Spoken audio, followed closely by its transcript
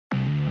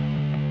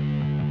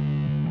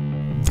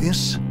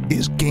This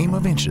is Game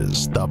of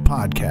Inches, the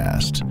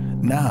podcast.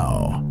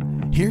 Now,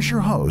 here's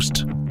your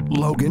host,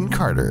 Logan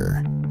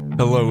Carter.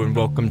 Hello and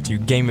welcome to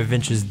Game of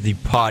Inches, the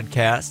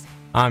podcast.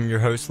 I'm your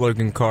host,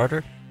 Logan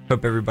Carter.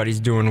 Hope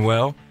everybody's doing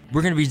well.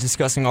 We're going to be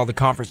discussing all the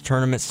conference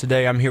tournaments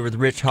today. I'm here with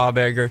Rich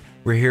Habegger.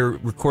 We're here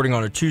recording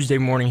on a Tuesday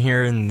morning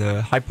here in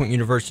the High Point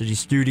University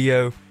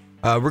studio.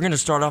 We're going to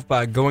start off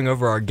by going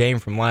over our game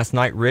from last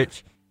night.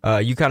 Rich,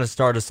 you kind of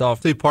start us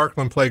off. See,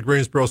 Parkland played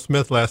Greensboro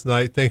Smith last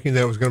night, thinking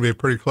that it was going to be a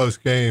pretty close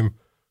game.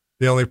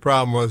 The only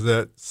problem was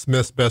that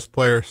Smith's best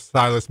player,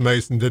 Silas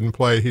Mason, didn't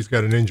play. He's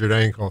got an injured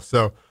ankle.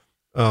 So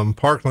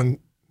Parkland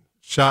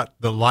shot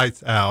the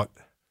lights out.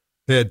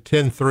 They had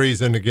 10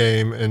 threes in the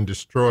game and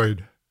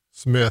destroyed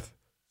Smith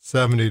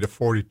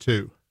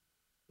 70-42.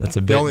 That's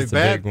a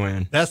big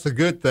win. That's a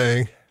good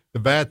thing. The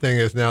bad thing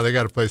is now they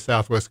got to play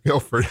Southwest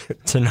Guilford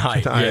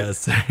tonight.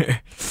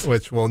 Yes,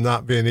 which will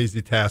not be an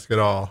easy task at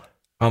all.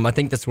 I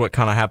think that's what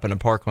kind of happened to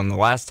Parkland the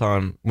last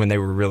time when they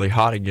were really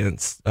hot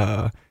against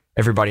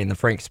everybody in the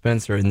Frank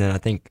Spencer, and then I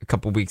think a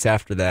couple weeks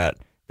after that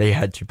they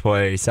had to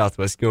play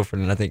Southwest Guilford,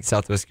 and I think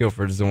Southwest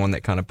Guilford is the one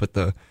that kind of put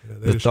the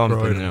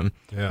thump in them.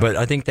 Yeah. But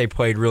I think they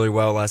played really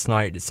well last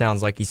night. It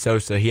sounds like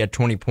Sosa, he had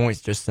 20 points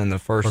just in the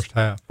first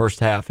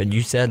half. And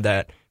you said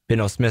that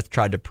Benno Smith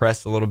tried to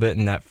press a little bit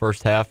in that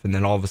first half, and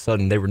then all of a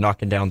sudden they were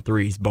knocking down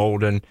threes.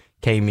 Bolden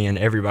came in.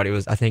 Everybody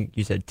was, I think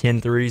you said 10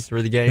 threes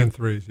for the game. 10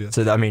 threes, yes.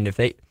 So, I mean,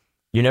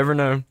 you never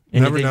know.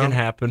 Anything can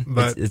happen.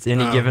 But, it's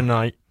any given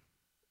night.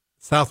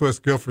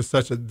 Southwest Guilford is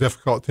such a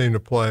difficult team to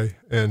play,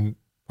 and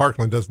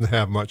Parkland doesn't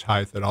have much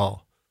height at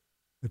all.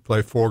 They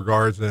play four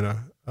guards and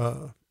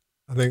I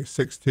think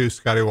 6'2"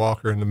 Scotty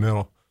Walker in the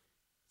middle.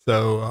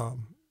 So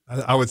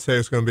I would say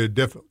it's going to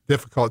be a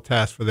difficult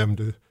task for them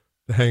to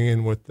hang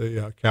in with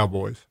the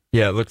Cowboys.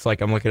 Yeah, it looks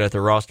like I'm looking at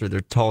the roster. Their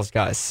tallest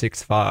guy is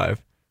 6'5",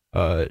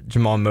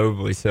 Jamal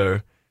Mobley.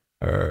 So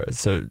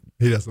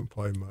he doesn't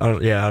play much.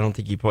 I don't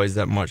think he plays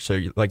that much.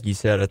 So like you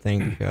said, I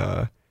think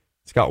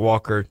Scott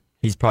Walker,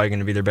 he's probably going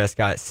to be their best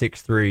guy at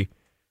 6'3".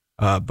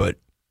 But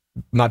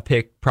my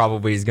pick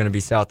probably is going to be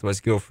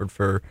Southwest Guilford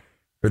for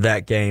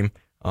that game.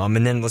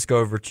 And then let's go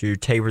over to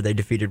Tabor. They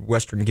defeated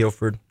Western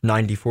Guilford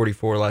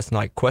 90-44 last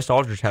night. Quest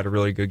Aldridge had a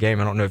really good game.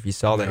 I don't know if you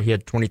saw that. He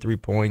had 23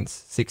 points,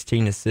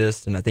 16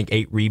 assists, and I think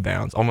 8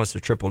 rebounds, almost a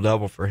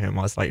triple-double for him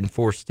last night, and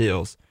 4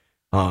 steals.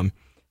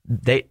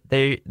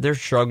 They're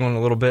struggling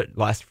a little bit.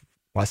 Last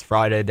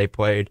Friday they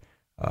played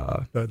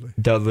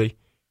Dudley.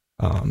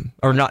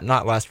 Or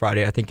not last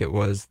Friday. I think it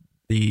was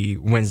the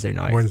Wednesday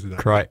night.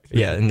 Correct.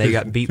 Yeah, and they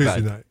got beat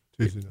Tuesday night.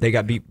 They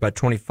got beat by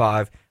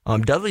 25.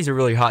 Dudley's a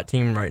really hot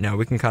team right now.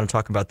 We can kind of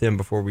talk about them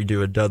before we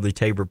do a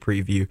Dudley-Tabor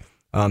preview.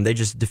 They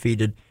just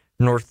defeated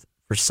North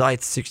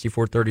Forsyth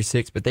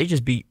 64-36, but they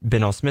just beat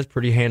Benno Smith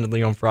pretty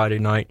handily on Friday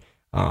night.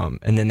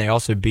 And then they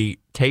also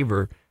beat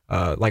Tabor,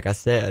 like I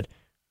said,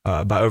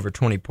 by over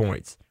 20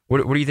 points.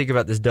 What do you think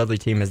about this Dudley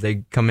team as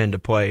they come in to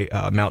play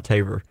Mount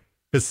Tabor?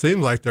 It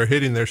seems like they're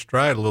hitting their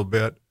stride a little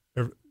bit.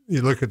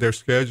 You look at their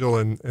schedule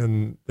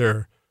and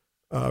their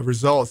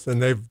results,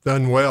 and they've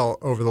done well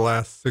over the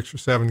last 6 or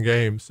 7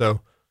 games.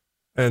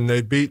 And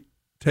they beat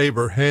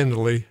Tabor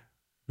handily,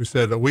 we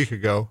said a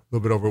little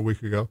bit over a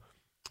week ago.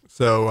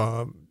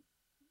 So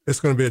it's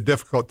going to be a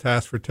difficult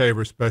task for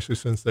Tabor, especially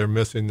since they're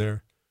missing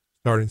their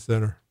starting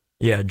center.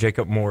 Yeah,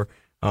 Jacob Moore.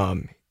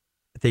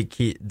 I think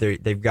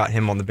they've got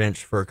him on the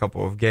bench for a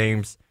couple of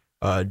games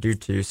due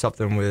to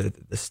something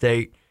with the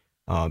state.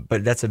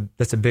 But that's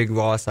a big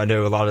loss. I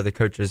know a lot of the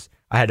coaches,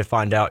 I had to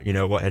find out,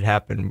 what had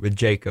happened with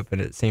Jacob, and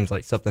it seems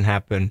like something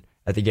happened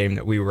at the game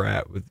that we were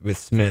at with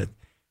Smith.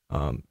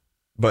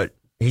 But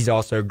he's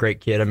also a great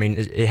kid. I mean,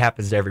 it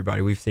happens to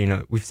everybody. We've seen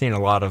a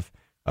lot of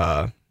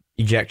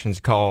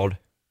ejections called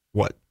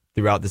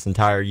throughout this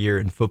entire year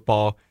in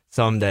football.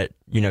 Some that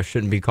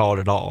shouldn't be called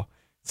at all.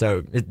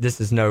 So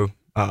this is no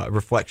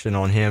reflection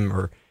on him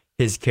or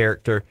his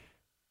character.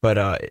 But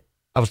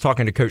I was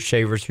talking to Coach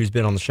Shavers, who's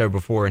been on the show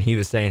before, and he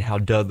was saying how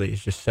Dudley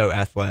is just so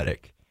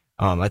athletic.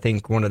 I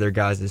think one of their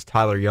guys is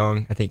Tyler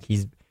Young. I think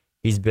he's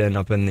been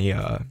up in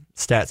the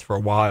stats for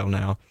a while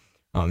now.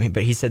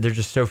 But he said they're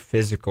just so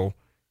physical,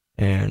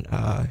 and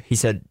he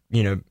said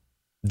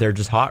they're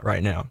just hot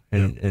right now,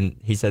 and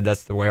he said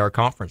that's the way our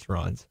conference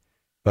runs.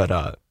 But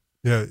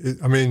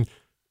I mean,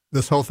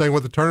 this whole thing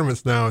with the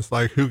tournaments now, it's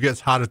like who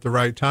gets hot at the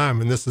right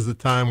time, and this is the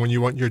time when you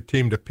want your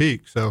team to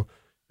peak. So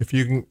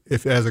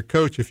if as a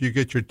coach, if you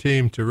get your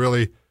team to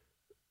really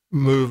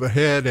move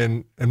ahead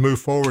and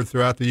move forward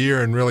throughout the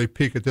year and really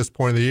peak at this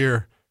point of the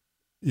year,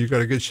 you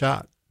got a good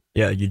shot.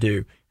 Yeah, you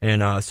do.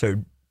 And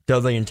so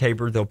Dudley and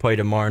Tabor, they'll play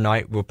tomorrow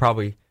night. We'll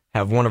probably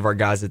have one of our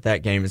guys at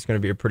that game. It's going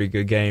to be a pretty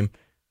good game.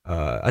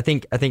 I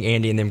think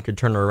Andy and them could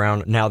turn it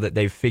around now that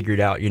they've figured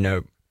out,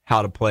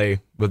 how to play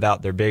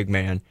without their big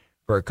man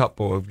for a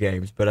couple of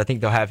games. But I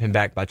think they'll have him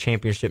back by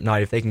championship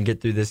night. If they can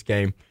get through this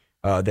game,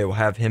 they will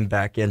have him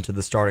back into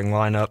the starting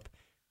lineup.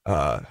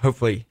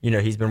 Hopefully,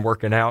 he's been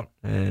working out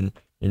and,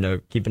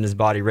 keeping his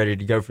body ready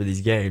to go for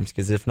these games.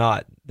 Because if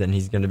not, then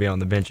he's going to be on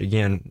the bench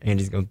again, and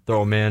he's going to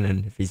throw him in.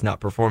 And if he's not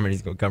performing,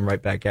 he's going to come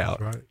right back out.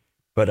 That's right.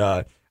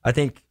 But I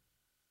think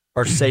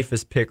our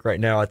safest pick right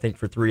now, I think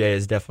for 3A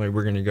is definitely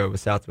we're going to go with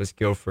Southwest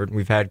Guilford.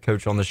 We've had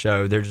Coach on the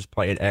show. They're just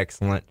playing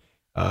excellent.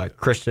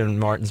 Christian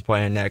Martin's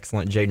playing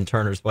excellent. Jaden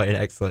Turner's playing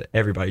excellent.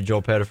 Everybody,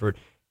 Joel Pettiford,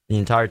 the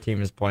entire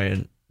team is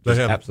playing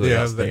absolutely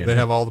outstanding. They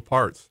have all the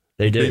parts.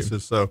 They do.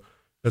 Pieces, so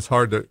it's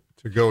hard to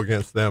go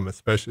against them,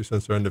 especially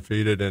since they're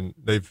undefeated, and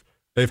they've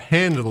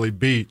handily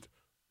beat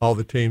all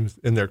the teams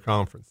in their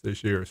conference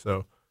this year.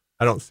 So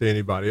I don't see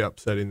anybody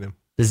upsetting them.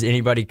 Does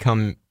anybody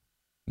come,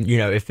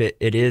 if it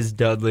is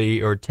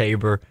Dudley or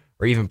Tabor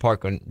or even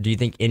Parkland, do you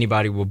think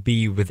anybody will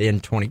be within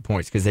 20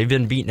 points? Because they've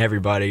been beating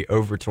everybody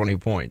over 20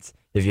 points,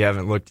 if you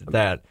haven't looked at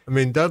that. I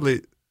mean,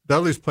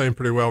 Dudley's playing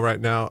pretty well right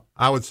now.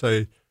 I would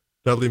say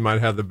Dudley might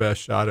have the best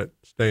shot at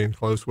staying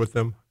close with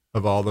them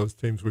of all those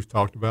teams we've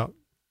talked about.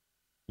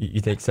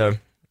 You think so?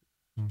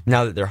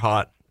 Now that they're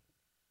hot.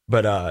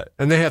 But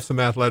and they have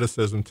some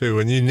athleticism too,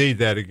 and you need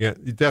that again.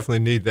 You definitely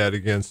need that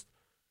against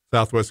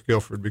Southwest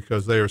Guilford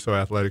because they are so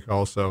athletic.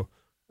 Also,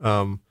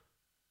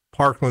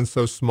 Parkland's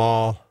so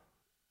small.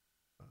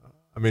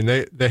 I mean,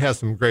 they have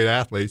some great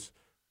athletes,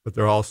 but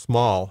they're all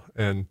small.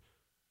 And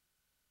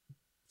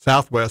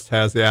Southwest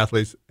has the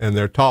athletes, and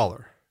they're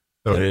taller.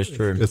 So that is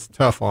true. It's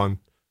tough on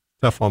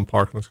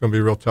Parkland. It's going to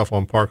be real tough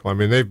on Parkland. I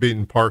mean, they've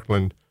beaten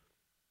Parkland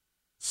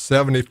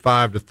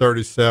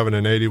 75-37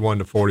 and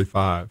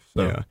 81-45.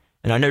 So. Yeah.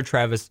 And I know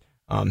Travis,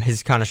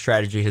 his kind of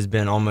strategy has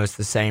been almost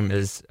the same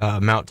as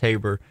Mount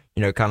Tabor,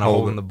 kind of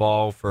holding the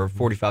ball for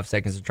 45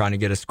 seconds and trying to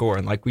get a score.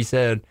 And like we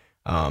said,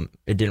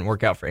 it didn't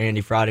work out for Andy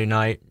Friday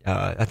night.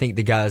 I think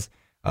the guys,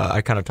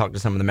 I kind of talked to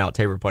some of the Mount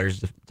Tabor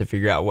players to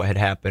figure out what had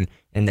happened,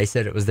 and they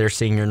said it was their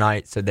senior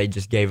night, so they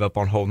just gave up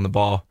on holding the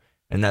ball,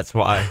 and that's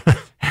why.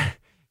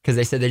 Because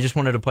they said they just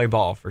wanted to play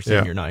ball for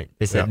senior night.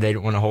 They said they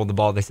didn't want to hold the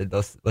ball. They said,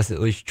 let's at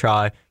least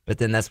try. But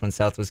then that's when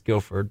Southwest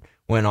Guilford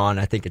went on,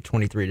 I think, a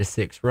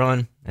 23-6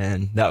 run,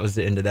 and that was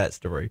the end of that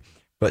story.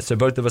 But so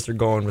both of us are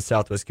going with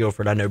Southwest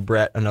Guilford. I know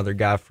Brett, another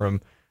guy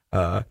from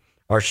our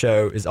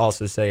show, is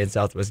also saying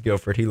Southwest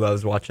Guilford. He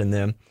loves watching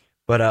them.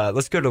 But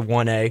let's go to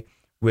 1A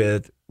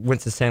with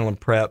Winston-Salem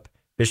Prep,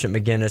 Bishop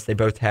McGinnis. They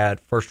both had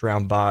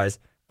first-round byes.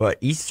 But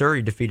East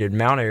Surrey defeated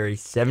Mount Airy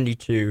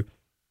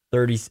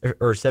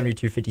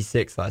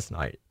 72-56 last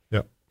night.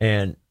 Yep.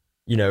 And,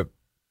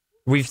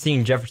 we've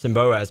seen Jefferson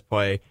Boaz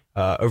play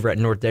over at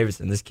North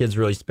Davidson. This kid's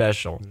really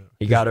special. Yeah.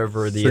 He got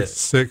over the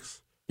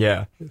 6'6".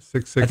 Yeah.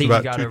 6'6", I think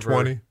about he got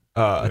 220.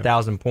 Over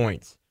 1,000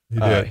 points.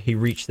 He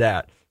reached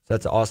that. So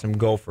that's an awesome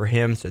goal for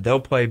him. So they'll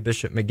play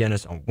Bishop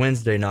McGinnis on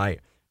Wednesday night.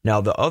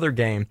 Now, the other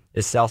game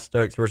is South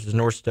Stokes versus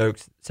North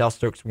Stokes. South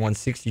Stokes won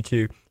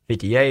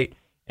 62-58,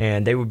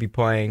 and they would be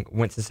playing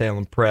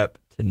Winston-Salem Prep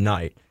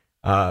tonight.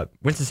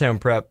 Winston-Salem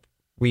Prep,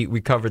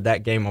 we covered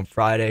that game on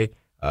Friday.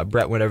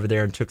 Brett went over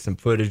there and took some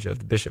footage of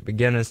the Bishop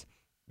McGinnis.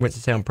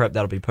 Winston-Salem Prep,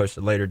 that'll be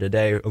posted later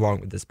today along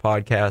with this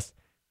podcast.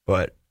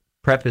 But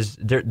Prep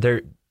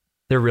they're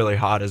really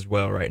hot as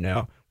well right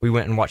now. We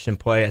went and watched them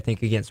play, I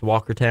think, against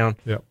Walkertown.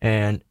 Yep.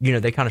 And,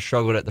 they kind of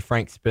struggled at the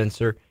Frank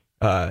Spencer.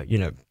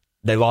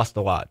 They lost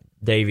a lot.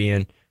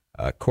 Davian,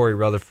 Corey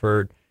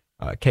Rutherford,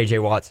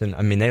 KJ Watson.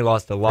 I mean, they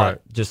lost a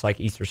lot, just like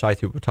Easter Scythe,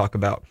 who we'll talk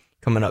about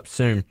coming up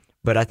soon.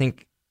 But I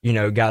think,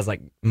 guys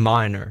like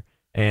Minor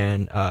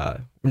and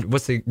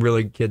what's the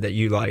really kid that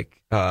you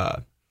like?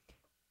 Well,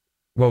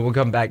 we'll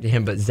come back to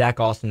him, but Zach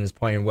Austin is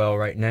playing well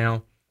right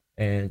now,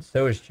 and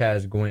so is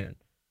Chaz Gwynn.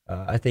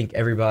 I think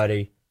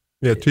everybody...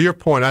 Yeah, to your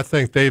point, I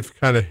think they've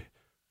kind of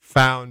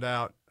found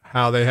out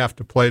how they have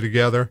to play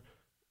together,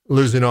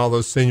 losing all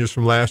those seniors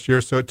from last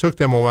year. So it took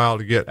them a while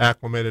to get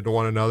acclimated to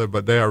one another,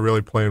 but they are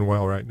really playing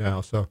well right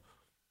now. So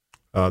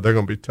they're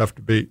going to be tough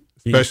to beat,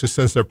 especially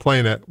since they're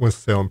playing at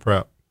Winston-Salem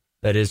Prep.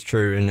 That is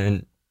true,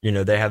 and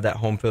they have that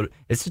home field.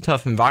 It's a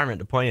tough environment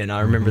to play in. I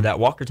remember that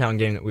Walkertown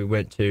game that we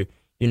went to.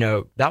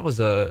 That was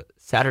a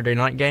Saturday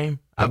night game,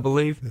 I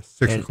believe.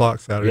 6 o'clock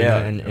Saturday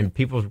night. And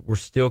people were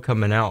still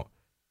coming out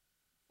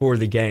for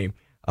the game.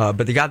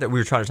 But the guy that we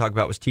were trying to talk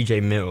about was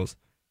TJ Mills.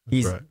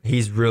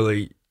 He's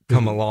really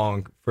come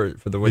along for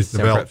the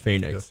Winston-Salem Prep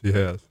Phoenix. Yes, he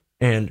has.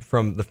 And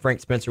from the Frank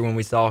Spencer when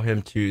we saw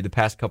him to the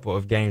past couple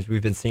of games,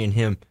 we've been seeing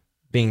him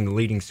being the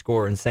leading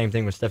scorer. And same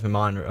thing with Stephen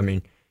Minor. I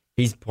mean,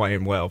 he's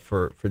playing well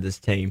for this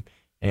team.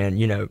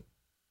 And,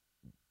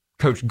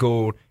 Coach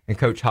Gould and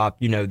Coach Hop,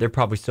 they're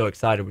probably so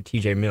excited with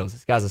TJ Mills.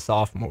 This guy's a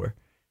sophomore,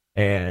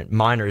 and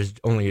Minor is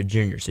only a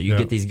junior. So you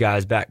get these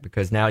guys back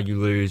because now you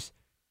lose,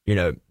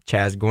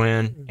 Chaz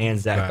Gwynn and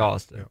Zach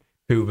Austin,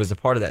 who was a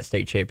part of that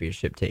state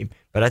championship team.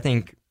 But I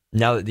think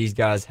now that these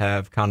guys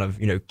have kind of,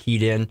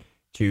 keyed in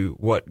to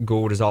what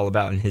Gould is all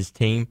about in his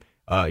team,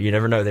 you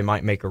never know, they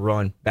might make a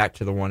run back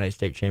to the 1A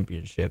state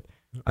championship.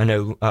 I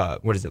know,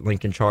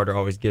 Lincoln Charter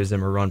always gives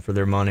them a run for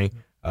their money.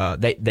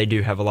 They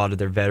do have a lot of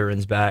their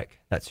veterans back.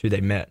 That's who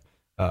they met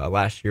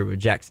last year with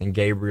Jackson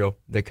Gabriel,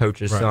 the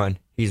coach's son.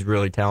 He's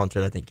really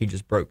talented. I think he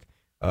just broke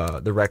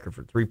the record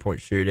for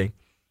three-point shooting.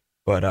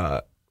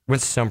 But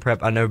Winston-Salem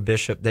Prep, I know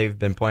Bishop, they've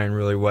been playing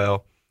really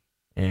well.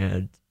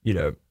 And,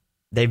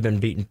 they've been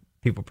beating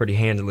people pretty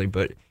handily,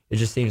 but it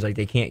just seems like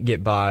they can't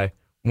get by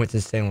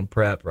Winston-Salem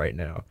Prep right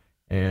now.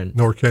 And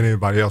nor can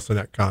anybody else in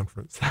that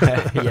conference.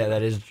 yeah,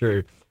 that is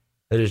true.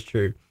 That is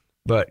true.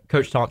 But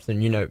Coach Thompson,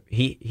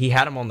 he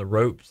had him on the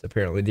ropes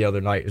apparently the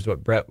other night, is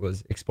what Brett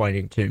was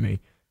explaining to me.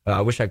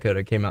 I wish I could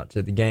have came out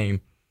to the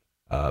game.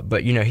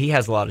 But, he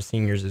has a lot of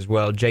seniors as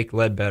well. Jake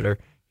Ledbetter,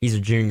 he's a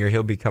junior.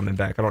 He'll be coming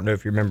back. I don't know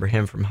if you remember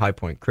him from High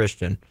Point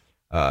Christian.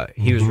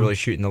 He was really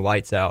shooting the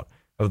lights out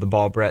of the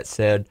ball, Brett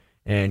said.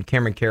 And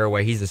Cameron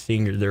Caraway, he's a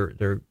senior.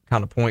 They're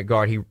kind of point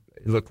guard. He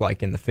looked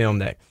like in the film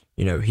that,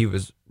 he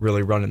was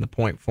really running the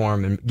point for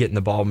him and getting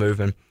the ball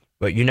moving.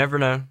 But you never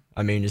know.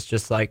 I mean, it's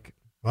just like.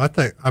 I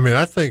think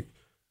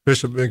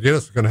Bishop McGinnis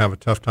is going to have a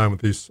tough time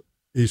with East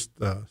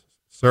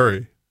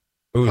Surrey.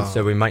 Ooh,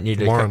 so we might need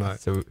tomorrow night.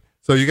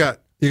 So you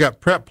got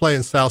Prep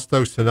playing South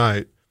Stokes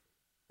tonight,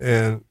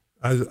 and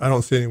I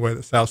don't see any way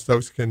that South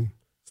Stokes can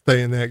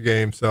stay in that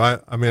game. So I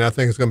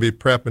think it's going to be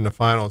Prep in the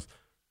finals.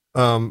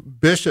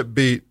 Bishop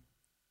beat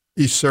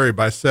East Surrey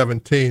by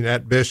 17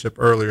 at Bishop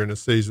earlier in the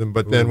season,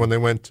 but then when they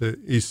went to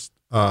East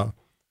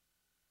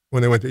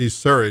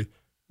Surrey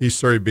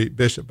beat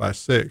Bishop by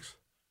 6.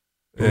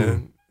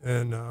 And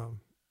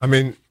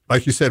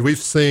like you said, we've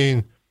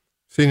seen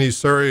East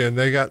Surrey, and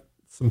they got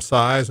some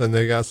size and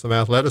they got some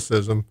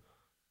athleticism.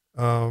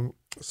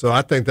 So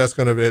I think that's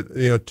going to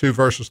be 2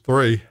 versus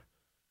 3.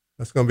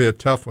 That's going to be a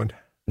tough one.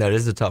 That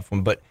is a tough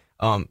one. But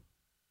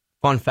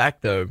fun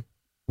fact though,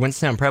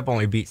 Winston Prep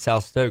only beat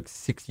South Stokes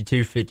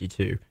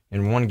 62-52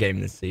 in one game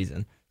this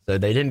season, so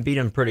they didn't beat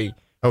them pretty.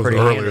 That was pretty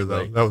earlier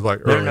handedly. though. That was like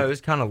earlier. No, it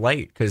was kind of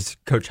late because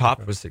Coach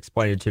Hop was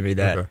explaining to me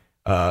that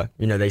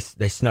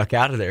they snuck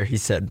out of there. He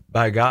said,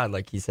 "By God,"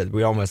 he said,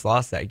 we almost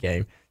lost that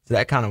game. So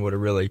that kind of would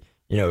have really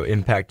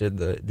impacted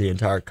the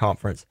entire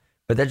conference.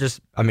 But that just,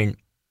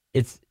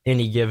 it's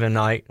any given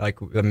night.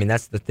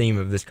 That's the theme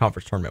of this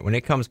conference tournament. When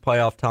it comes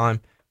playoff time,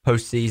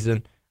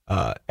 postseason,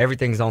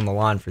 everything's on the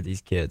line for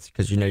these kids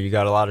because you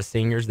got a lot of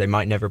seniors. They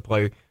might never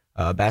play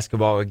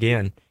basketball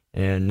again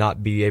and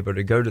not be able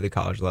to go to the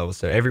college level.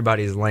 So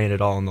everybody's laying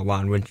it all on the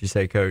line, wouldn't you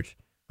say, Coach?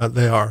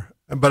 They are.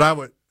 But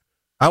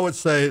I would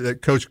say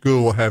that Coach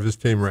Gould will have his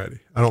team ready.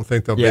 I don't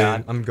think there'll be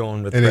I'm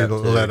going with any Prep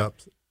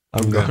let-ups.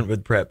 I'm going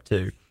with Prep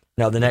too.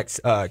 Now the next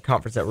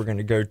conference that we're going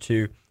to go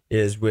to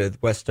is with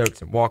West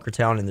Stokes and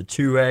Walkertown in the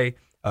 2A.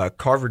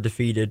 Carver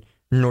defeated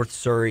North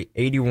Surrey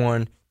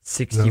 81-65.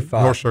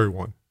 North Surrey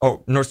won.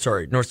 Oh, North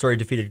Surrey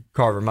defeated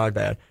Carver. My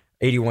bad.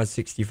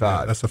 81-65.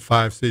 Yeah, that's a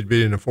 5 seed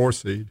beating a 4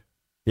 seed.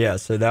 Yeah,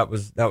 so that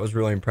was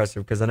really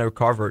impressive because I know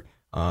Carver.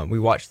 We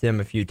watched them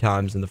a few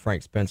times in the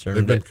Frank Spencer.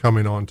 They've been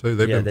coming on too.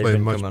 They've been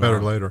playing much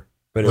better later.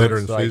 But later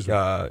it looks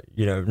like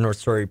North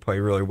Surrey played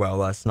really well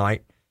last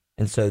night,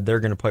 and so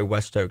they're going to play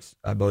West Stokes,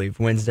 I believe,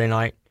 Wednesday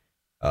night.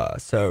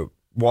 So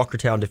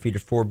Walkertown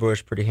defeated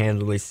Forbush pretty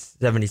handily,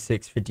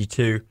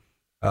 76-52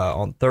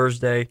 on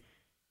Thursday.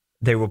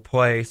 They will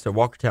play. So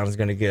Walkertown is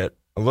going to get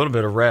a little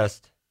bit of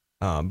rest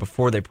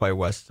before they play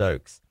West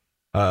Stokes.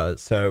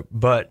 It's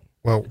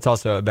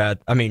also a bad.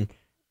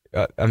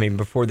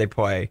 Before they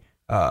play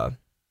the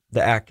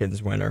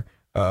Atkins winner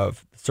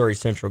of the Surrey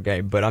Central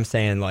game. But I'm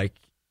saying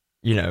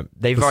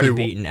they've already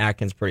beaten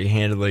Atkins pretty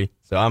handily.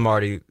 So I'm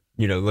already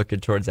looking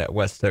towards that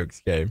West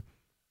Stokes game.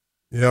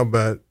 Yeah,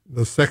 but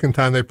the second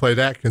time they played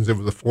Atkins, it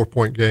was a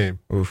 4-point game.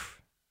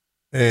 Oof.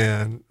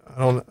 And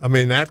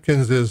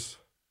Atkins is.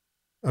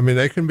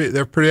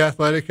 They're pretty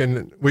athletic,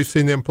 and we've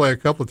seen them play a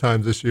couple of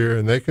times this year,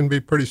 and they can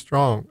be pretty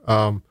strong.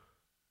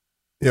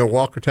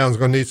 Walkertown's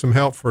going to need some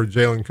help for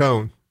Jalen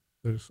Cone.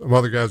 There's some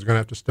other guys are going to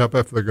have to step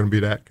up if they're going to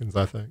beat Atkins,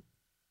 I think.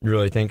 You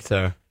really think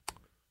so?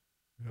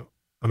 Yeah.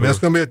 I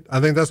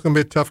think that's going to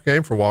be a tough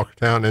game for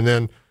Walkertown. And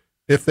then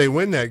if they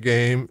win that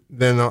game,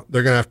 then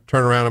they're going to have to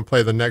turn around and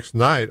play the next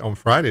night on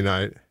Friday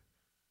night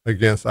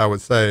against, I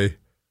would say,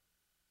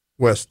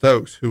 West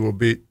Stokes, who will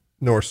beat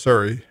North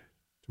Surrey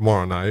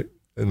tomorrow night,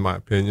 in my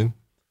opinion.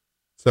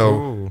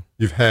 So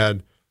you've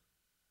had,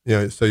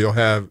 so you'll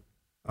have,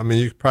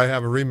 you could probably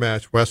have a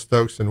rematch, West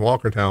Stokes and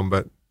Walkertown,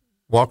 but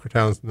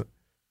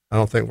I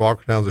don't think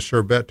Walkertown's a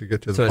sure bet to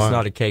get to the final. So it's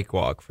not a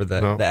cakewalk for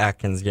the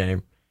Atkins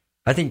game.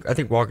 I think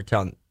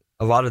Walkertown,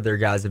 a lot of their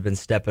guys have been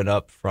stepping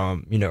up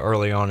from,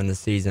 early on in the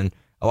season.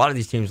 A lot of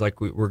these teams, like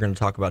we're going to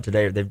talk about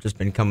today, they've just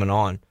been coming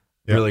on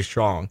really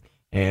strong.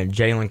 And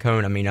Jalen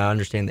Cone, I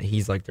understand that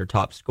he's like their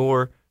top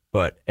scorer,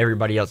 but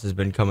everybody else has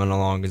been coming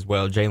along as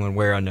well. Jalen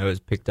Ware, I know, has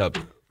picked up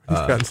He's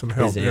gotten some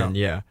help,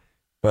 yeah.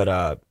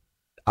 But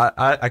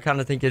I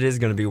kind of think it is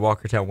going to be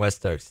Walkertown West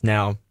Stokes.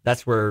 Now,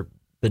 that's where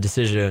the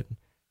decision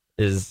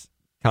is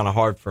kind of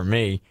hard for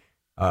me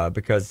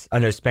because I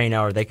know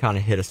Spainhour, they kind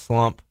of hit a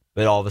slump,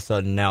 but all of a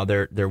sudden now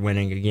they're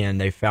winning again.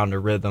 They found a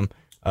rhythm.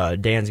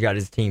 Dan's got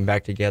his team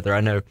back together.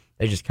 I know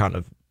they just kind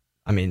of,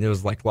 it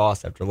was like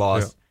loss after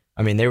loss.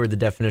 Yeah. They were the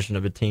definition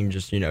of a team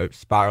just,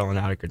 spiraling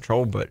out of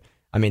control, but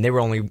they were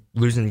only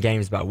losing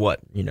games by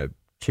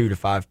 2 to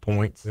 5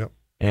 points. Yep.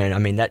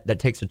 And that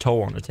takes a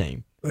toll on a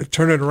team. They've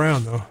turned it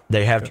around though.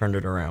 They have turned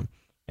it around.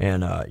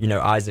 And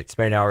Isaac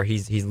Spainhour,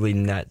 he's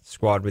leading that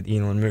squad with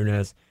Elon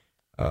Muniz,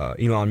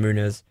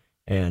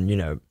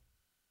 and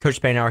Coach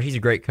Spainhour, he's a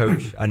great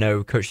coach. I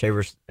know Coach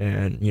Shavers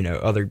and,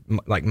 other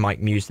like Mike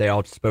Muse, they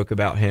all spoke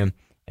about him.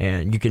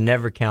 And you can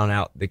never count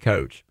out the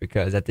coach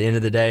because at the end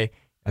of the day,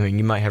 I mean,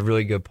 you might have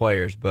really good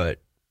players,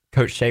 but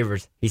Coach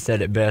Shavers, he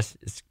said it best,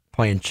 is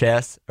playing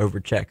chess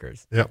over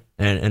checkers. Yep.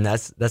 And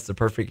that's the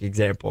perfect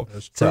example.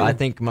 That's true. So I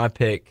think my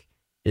pick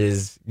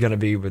is going to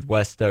be with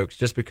West Stokes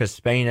just because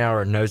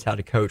Spainhour knows how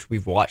to coach.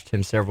 We've watched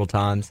him several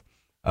times.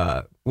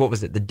 What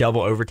was it, the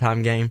double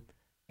overtime game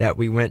that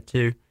we went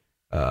to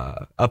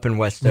up in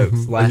West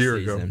Stokes last year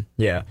season? ago.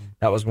 Yeah,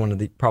 that was one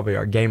of probably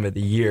our game of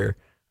the year.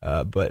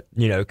 But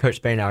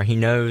Coach Spainhour, he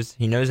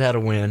knows how to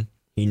win.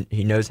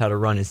 He knows how to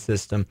run his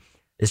system.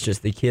 It's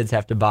just the kids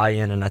have to buy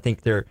in, and I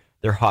think they're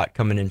hot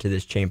coming into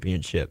this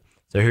championship.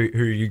 So who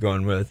are you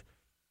going with?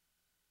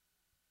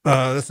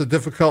 That's a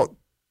difficult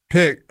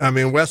pick. I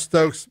mean, West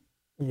Stokes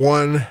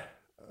won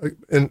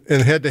in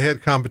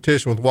head-to-head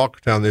competition with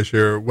Walkertown this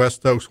year. West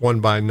Stokes won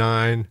by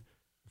 9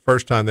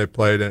 first time they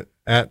played it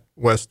at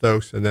West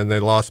Stokes, and then they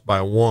lost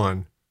by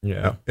 1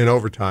 in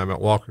overtime at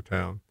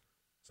Walkertown.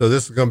 So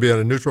this is going to be on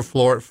a neutral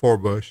floor at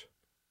Forbush,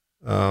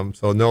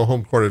 so no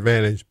home court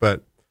advantage.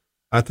 But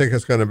I think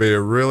it's going to be a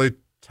really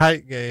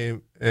tight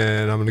game,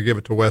 and I'm going to give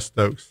it to West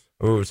Stokes.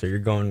 Oh, so you're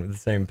going with the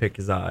same pick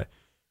as I.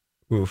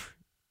 Oof.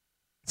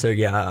 So,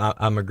 yeah,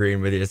 I'm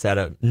agreeing with you. It's at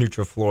a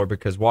neutral floor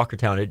because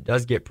Walkertown, it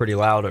does get pretty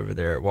loud over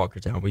there at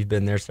Walkertown. We've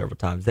been there several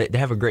times. They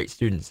have a great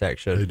student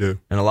section. They do.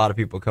 And a lot of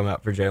people come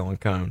out for Jalen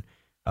Cone.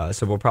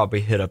 So we'll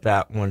probably hit up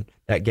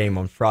that game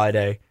on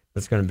Friday.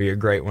 That's going to be a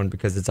great one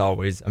because it's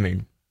always, I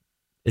mean,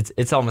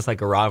 it's almost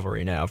like a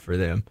rivalry now for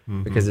them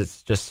because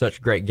it's just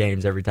such great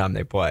games every time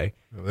they play.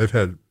 They've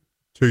had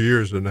 2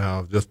 years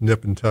now just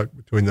nip and tuck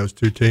between those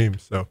two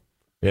teams. So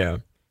yeah.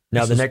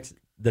 Now the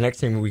next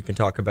team we can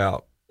talk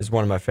about is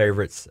one of my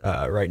favorites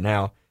right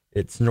now.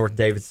 It's North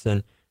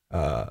Davidson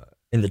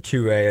in the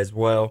 2A as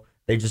well.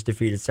 They just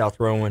defeated South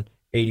Rowan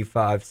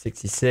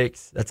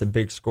 85-66. That's a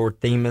big score.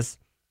 Themis,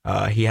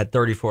 he had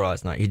 34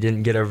 last night. He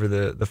didn't get over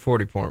the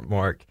 40-point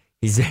mark.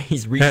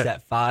 He's reached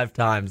that 5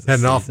 times. Had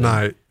an off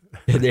night.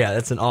 Yeah,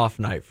 that's an off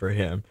night for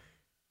him.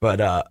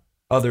 But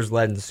others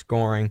led in the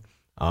scoring.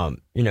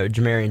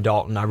 Jamarian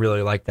Dalton, I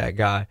really like that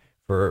guy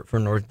for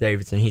North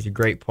Davidson. He's a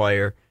great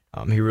player.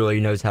 He really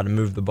knows how to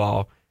move the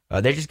ball.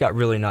 They just got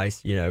really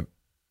nice,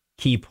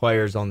 key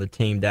players on the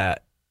team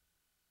that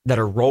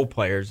are role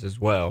players as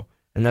well.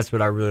 And that's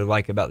what I really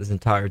like about this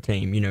entire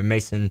team.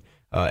 Mason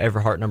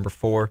Everhart, number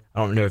 4. I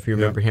don't know if you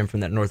remember him from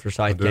that North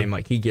Forsyth game.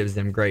 Like, he gives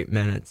them great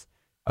minutes.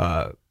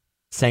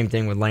 Same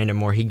thing with Landon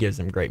Moore. He gives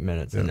them great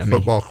minutes. Yeah,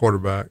 football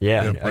quarterback.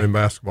 Yeah. Playing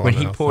basketball when now,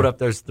 he pulled up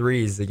those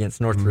threes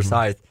against North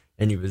Forsyth,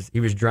 and he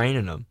was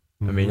draining them.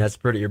 I mean, that's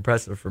pretty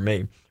impressive for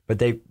me. But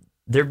they've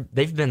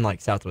been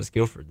like Southwest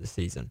Guilford this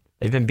season.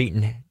 They've been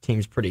beating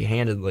teams pretty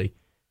handedly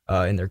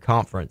in their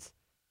conference.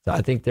 So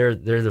I think they're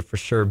the for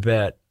sure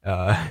bet,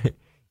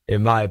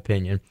 in my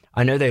opinion.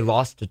 I know they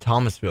lost to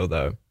Thomasville,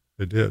 though.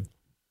 They did.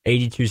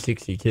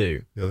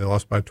 82-62. Yeah, they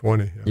lost by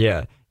 20.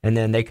 Yeah. And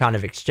then they kind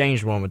of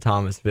exchanged one with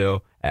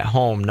Thomasville at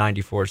home,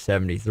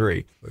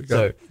 94-73.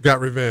 So got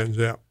revenge,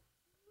 yeah.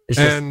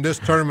 And this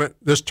tournament,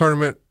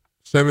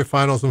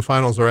 semifinals and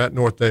finals are at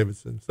North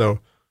Davidson. So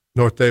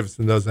North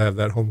Davidson does have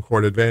that home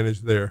court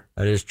advantage there.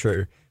 That is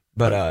true.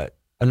 But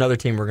another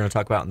team we're going to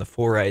talk about in the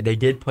 4A, they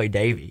did play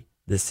Davie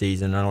this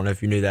season. I don't know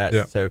if you knew that.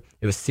 Yeah. So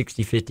it was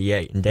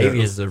 60-58. And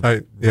Davie is a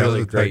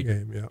really great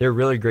game. Yeah. They're a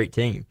really great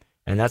team.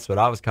 And that's what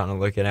I was kind of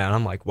looking at.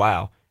 I'm like,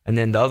 wow. And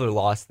then the other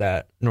loss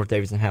that North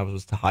Davidson had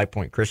was to High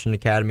Point Christian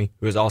Academy,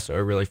 who is also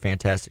a really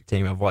fantastic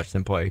team. I've watched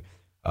them play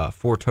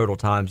 4 total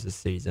times this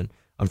season.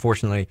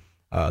 Unfortunately,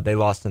 they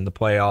lost in the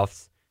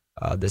playoffs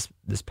this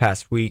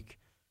past week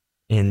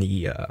in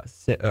the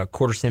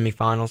quarter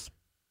semifinals.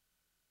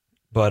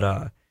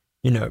 But,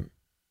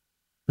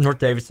 North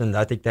Davidson,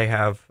 I think they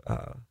have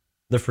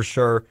the for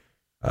sure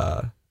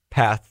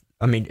path.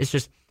 I mean, it's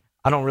just,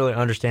 I don't really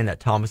understand that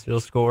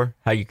Thomasville score,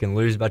 how you can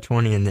lose by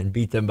 20 and then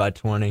beat them by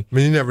 20. I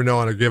mean, you never know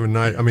on a given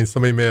night. I mean,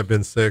 somebody may have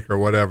been sick or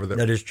whatever.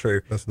 That is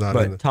true. That's not.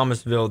 But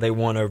Thomasville, they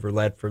won over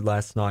Ledford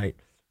last night.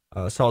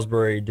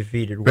 Salisbury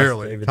defeated barely.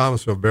 West Davidson.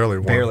 Thomasville barely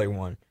won. Barely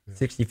won.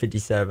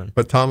 60-57.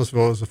 But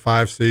Thomasville was a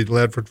 5 seed.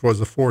 Ledford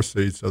was a 4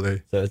 seed. So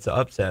it's an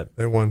upset.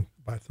 They won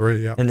by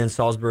 3. Yeah. And then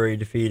Salisbury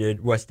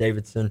defeated West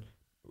Davidson.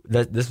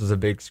 This was a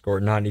big score,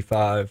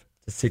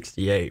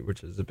 95-68,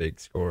 which is a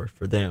big score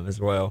for them as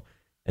well.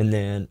 And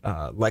then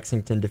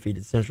Lexington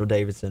defeated Central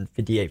Davidson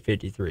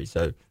 58-53.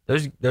 So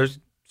those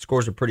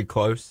scores are pretty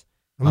close.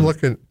 I'm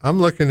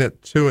looking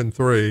at 2 and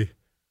 3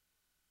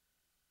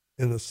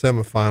 in the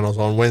semifinals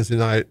on Wednesday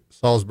night,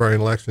 Salisbury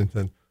and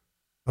Lexington.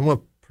 I'm going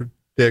to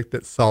predict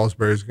that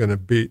Salisbury is going to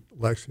beat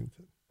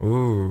Lexington.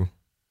 Ooh.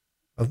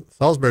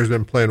 Salisbury's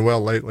been playing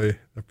well lately.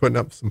 They're putting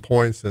up some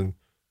points, and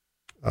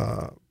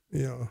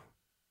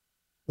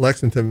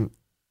Lexington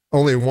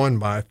only won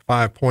by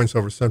 5 points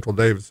over Central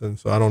Davidson,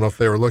 so I don't know if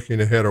they were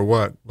looking ahead or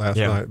what last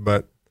night.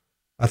 But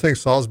I think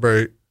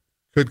Salisbury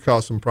could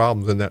cause some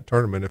problems in that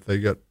tournament if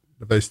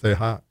they stay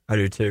hot. I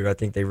do too. I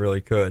think they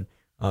really could.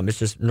 It's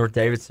just North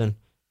Davidson.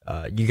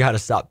 you got to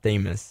stop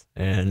Themis.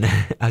 And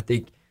I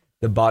think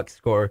the box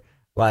score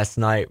last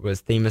night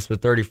was Themis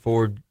with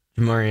 34,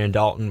 Jamarian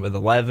Dalton with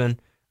 11.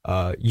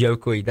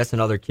 Yoakley, that's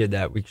another kid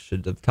that we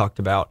should have talked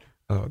about,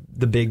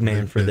 the big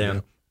man for them.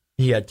 Yeah.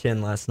 He had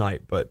 10 last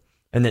night,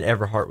 and then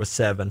Everhart was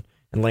 7,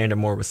 and Landon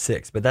Moore was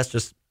 6. But that's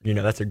just,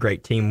 that's a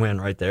great team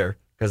win right there,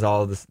 because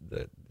all of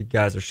the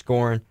guys are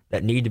scoring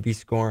that need to be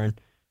scoring.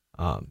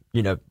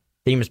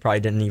 Themis probably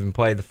didn't even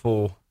play the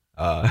full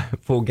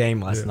game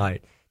last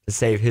night to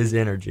save his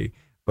energy.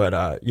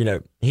 But,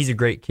 he's a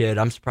great kid.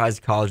 I'm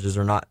surprised colleges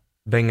are not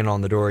banging on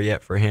the door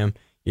yet for him.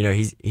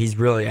 He's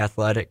really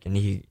athletic, and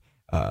he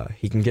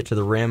can get to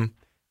the rim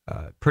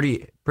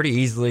pretty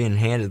easily and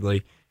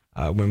handedly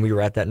when we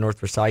were at that North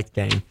Forsyth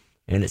game.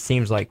 And it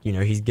seems like,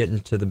 he's getting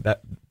to the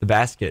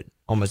basket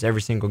almost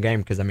every single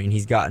game, because,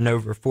 he's gotten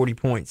over 40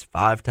 points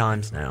 5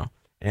 times now.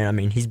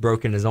 And, he's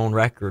broken his own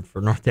record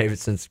for North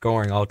Davidson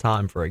scoring all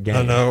time for a game.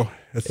 I know.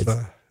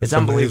 It's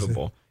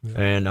unbelievable. Yeah.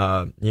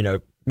 And,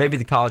 maybe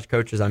the college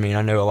coaches, I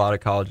know a lot of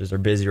colleges are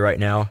busy right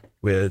now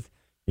with,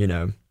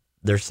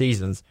 their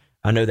seasons.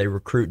 I know they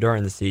recruit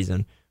during the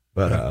season,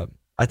 but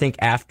I think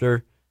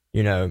after,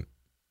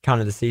 kind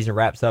of the season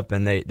wraps up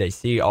and they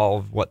see all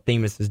of what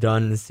Themis has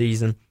done this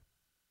season,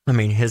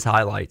 his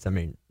highlights,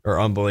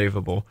 are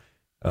unbelievable.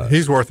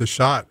 He's worth a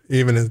shot,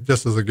 even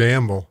just as a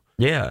gamble.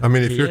 Yeah.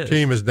 If your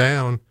team is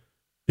down,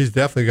 he's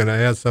definitely going to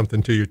add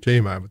something to your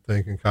team, I would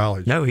think, in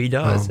college. No, he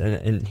does.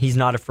 And he's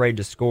not afraid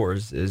to score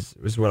is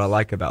what I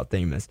like about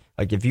Themis.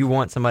 Like, if you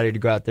want somebody to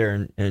go out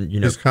there and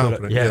he's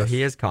confident. Yes.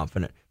 He is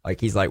confident. Like,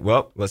 he's like,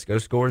 well, let's go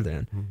score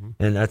then. Mm-hmm.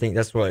 And I think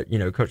that's what,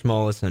 Coach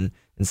Mullis and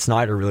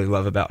Snyder really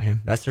love about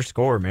him. That's their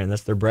scorer, man.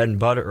 That's their bread and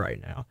butter right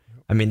now.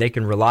 They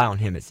can rely on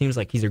him. It seems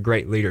like he's a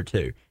great leader,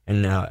 too.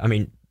 And,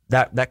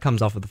 that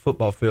comes off of the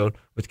football field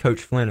with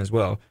Coach Flynn as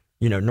well.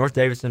 North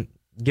Davidson,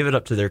 give it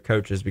up to their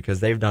coaches, because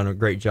they've done a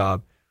great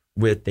job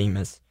with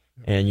Themis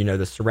and,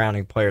 the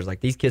surrounding players. Like,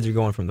 these kids are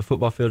going from the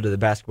football field to the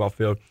basketball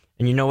field.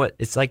 And you know what?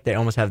 It's like they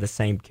almost have the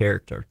same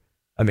character.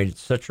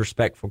 Such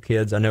respectful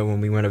kids. I know when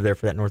we went over there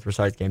for that North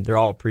Forsyth game, they're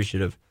all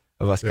appreciative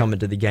of us coming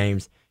to the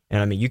games.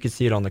 And, you can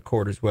see it on the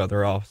court as well.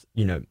 They're all,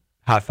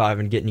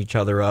 high-fiving, getting each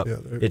other up. Yeah,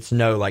 it's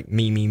no, like,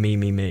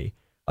 me.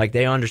 Like,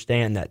 they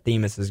understand that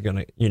Themis is going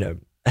to,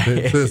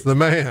 It's the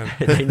man.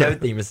 They know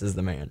Themis is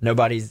the man.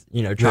 Nobody's,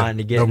 trying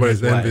to get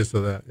nobody's in his envious way.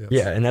 of that. Yes.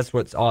 Yeah, and that's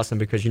what's awesome,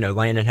 because,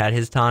 Landon had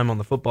his time on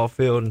the football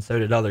field, and so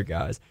did other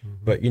guys.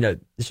 Mm-hmm. But,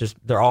 it's just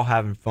they're all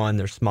having fun.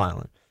 They're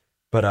smiling.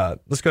 But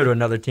let's go to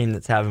another team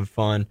that's having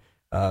fun.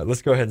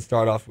 Let's go ahead and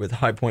start off with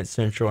High Point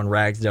Central and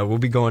Ragsdale. We'll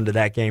be going to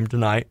that game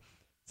tonight.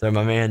 So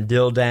my man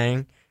Dill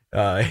Dang,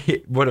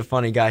 what a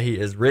funny guy he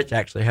is. Rich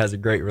actually has a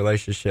great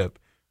relationship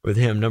with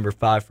him, number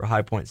 5 for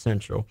High Point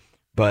Central.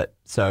 But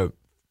so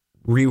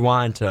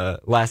rewind to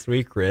last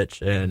week,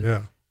 Rich,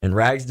 and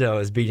Ragsdale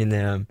is beating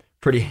them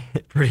pretty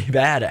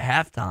bad at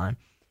halftime,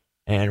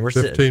 and we're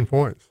 15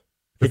 points,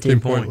 15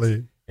 point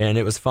lead. And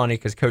it was funny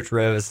because Coach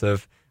Revis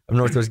of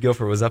Northwest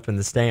Guilford was up in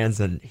the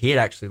stands, and he had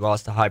actually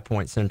lost to High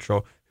Point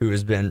Central, who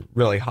has been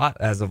really hot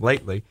as of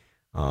lately.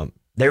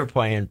 They were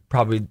playing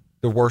probably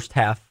the worst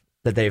half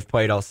that they've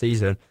played all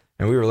season,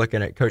 and we were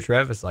looking at Coach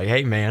Revis like,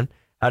 "Hey, man,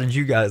 how did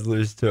you guys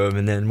lose to him?"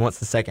 And then once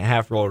the second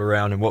half rolled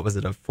around, and what was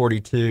it, a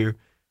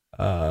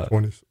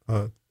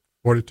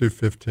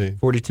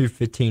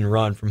 42-15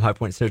 run from High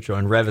Point Central.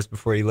 And Revis,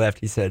 before he left,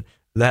 he said,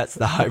 "That's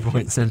the High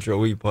Point Central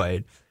we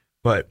played."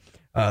 But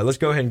let's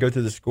go ahead and go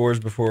through the scores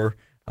before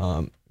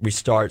we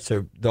start.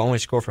 So the only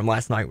score from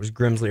last night was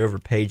Grimsley over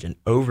Page in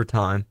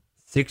overtime,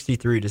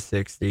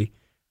 63-60,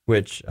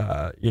 which,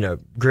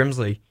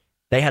 Grimsley,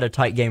 they had a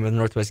tight game with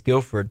Northwest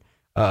Guilford.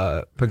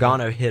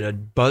 Pagano hit a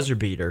buzzer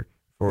beater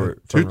for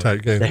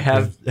tight games. They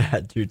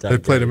had 2 tight games. They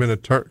played them in a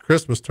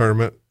Christmas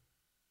tournament,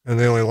 and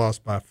they only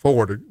lost by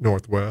 4 to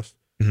Northwest.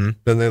 Mm-hmm.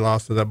 Then they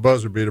lost to that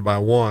buzzer beater by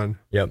 1.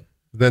 Yep.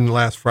 Then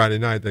last Friday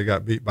night they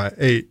got beat by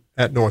 8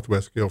 at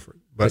Northwest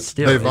Guilford. But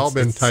still, they've all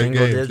been tight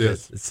games.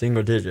 Yes. It's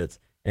single digits.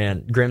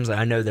 And Grimsley,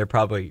 I know they're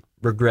probably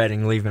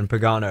regretting leaving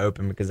Pagano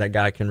open, because that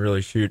guy can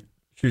really shoot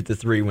the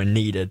 3 when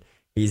needed.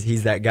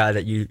 He's that guy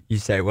that you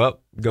say,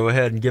 well, go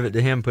ahead and give it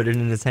to him, put it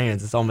in his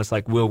hands. It's almost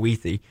like Will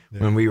Weethy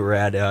when we were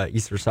at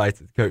East Forsyth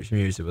with Coach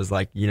Muse. It was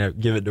like,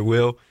 give it to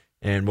Will,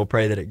 and we'll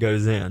pray that it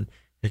goes in,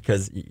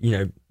 because,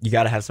 you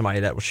got to have somebody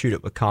that will shoot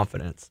it with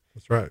confidence.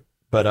 That's right.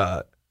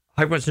 But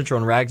High Point Central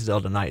and Ragsdale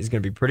tonight is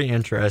going to be pretty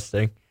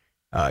interesting,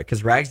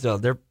 because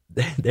Ragsdale,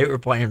 they were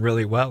playing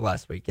really well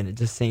last week, and it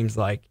just seems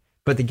like,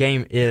 but the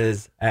game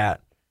is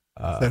at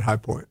High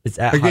Point. It's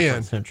at High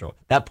Point Central.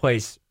 That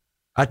place,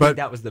 I think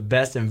that was the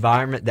best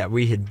environment that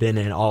we had been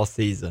in all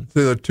season.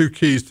 So there are 2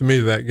 keys to me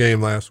to that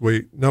game last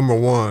week. Number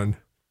 1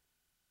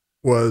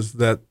 was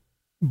that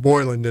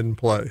Boylan didn't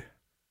play.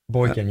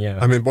 Boykin,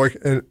 yeah.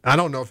 Boykin, and I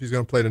don't know if he's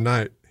going to play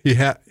tonight. He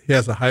has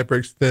a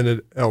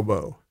hyperextended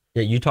elbow.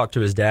 Yeah, you talked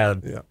to his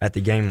dad at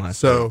the game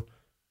last week.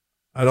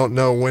 I don't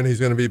know when he's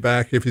going to be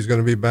back, if he's going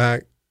to be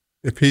back.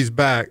 If he's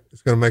back,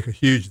 it's going to make a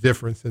huge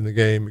difference in the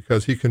game,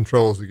 because he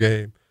controls the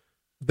game.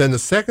 Then the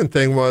second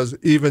thing was,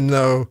 even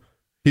though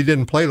he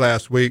didn't play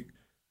last week,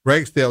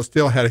 Ragsdale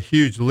still had a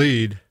huge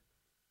lead.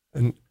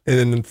 And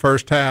in the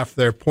first half,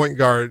 their point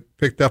guard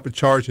picked up a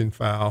charging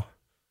foul,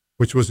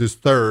 which was his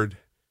third.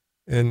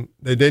 And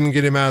they didn't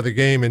get him out of the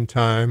game in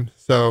time.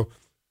 So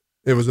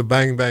it was a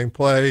bang-bang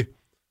play.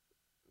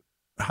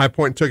 High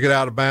Point took it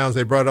out of bounds.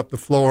 They brought up the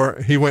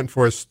floor. He went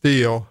for a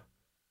steal,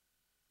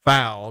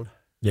 fouled,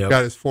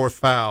 got his fourth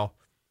foul.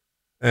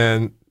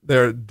 And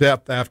their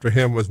depth after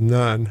him was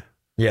none.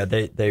 Yeah,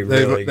 they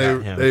really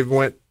got him. They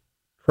went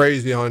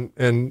crazy on,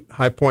 and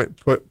High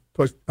Point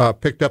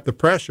picked up the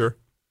pressure,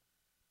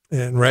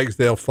 and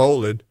Ragsdale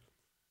folded.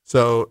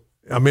 So,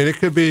 I mean, it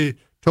could be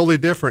totally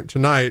different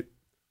tonight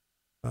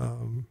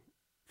from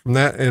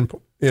that. And,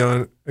 you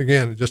know,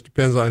 again, it just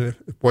depends on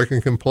if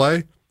Boykin can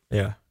play.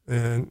 Yeah.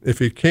 And if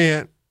he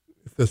can't,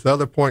 if this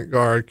other point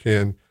guard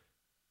can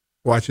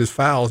watch his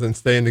fouls and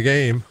stay in the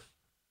game,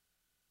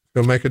 it's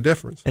going to make a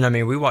difference. And, I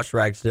mean, we watched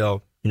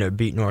Ragsdale,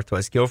 beat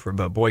Northwest Guilford,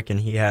 but Boykin,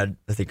 he had,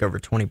 I think, over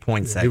 20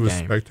 points that game. He was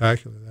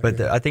spectacular. But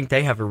I think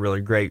they have a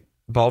really great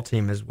ball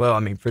team as well. I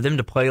mean, for them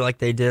to play like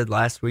they did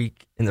last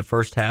week in the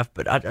first half,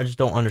 but I just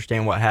don't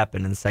understand what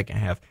happened in the second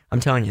half. I'm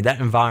telling you, that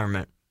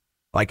environment,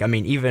 like, I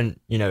mean, even,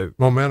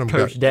 momentum.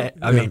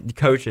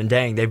 Coach and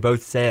Dang, they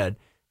both said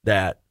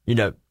that,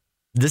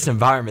 this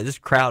environment, this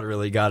crowd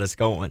really got us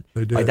going.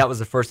 They did. Like, that was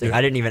the first thing. Yeah.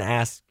 I didn't even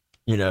ask,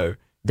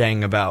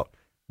 Dang about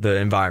the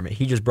environment.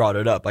 He just brought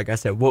it up. Like I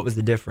said, what was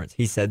the difference?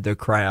 He said the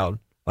crowd.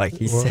 Like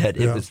he said,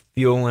 it was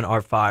fueling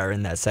our fire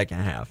in that second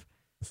half.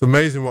 It's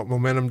amazing what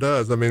momentum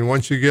does. I mean,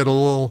 once you get a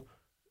little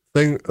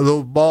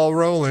ball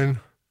rolling,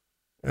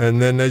 and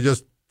then they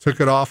just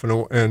took it off,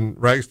 and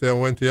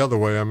Ragsdale went the other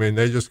way. I mean,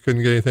 they just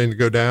couldn't get anything to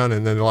go down,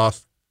 and then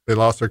they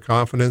lost their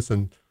confidence,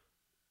 and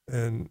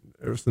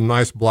there was some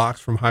nice blocks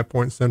from High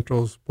Point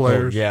Central's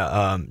players. Oh,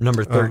 yeah,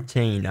 number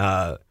 13.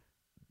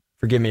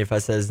 Forgive me if I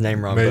said his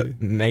name wrong, but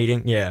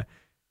Mading, yeah,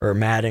 or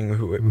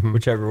Madding,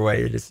 whichever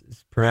way it is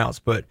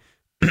pronounced. But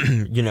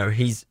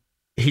he's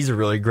a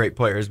really great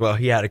player as well.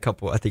 He had a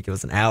couple. I think it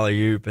was an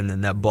alley-oop, and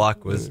then that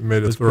block was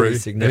pretty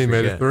significant. And he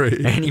made a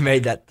three. And he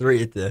made that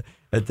three at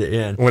the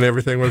end when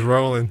everything was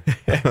rolling.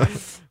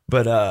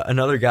 But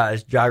another guy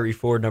is Jairi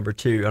Ford, number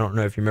 2. I don't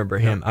know if you remember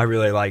him. I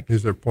really like.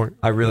 He's their point.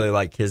 I really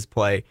like his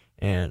play.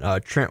 And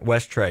Trent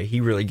Westray,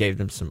 he really gave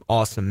them some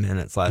awesome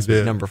minutes last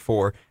week. Number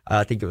 4,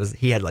 I think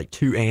he had like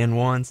 2 and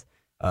 1s.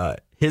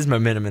 His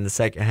momentum in the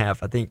second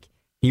half, I think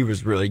he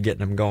was really getting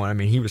them going. I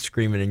mean, he was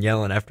screaming and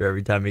yelling after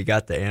every time he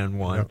got the and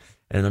 1. Yep.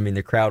 And, I mean,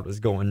 the crowd was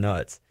going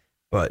nuts.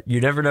 But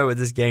you never know with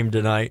this game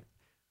tonight.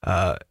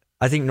 I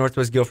think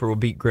Northwest Guilford will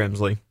beat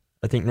Grimsley.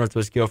 I think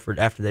Northwest Guilford,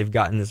 after they've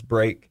gotten this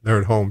break. They're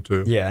at home,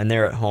 too. Yeah, and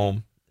they're at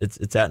home.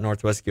 It's at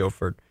Northwest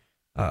Guilford.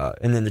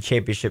 And then the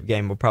championship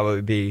game will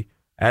probably be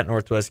at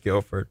Northwest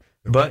Guilford.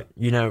 But,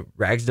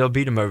 Ragsdale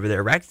beat them over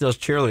there. Ragsdale's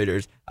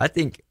cheerleaders, I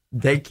think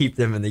they keep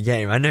them in the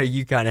game. I know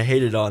you kind of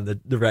hated on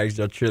the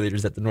Ragsdale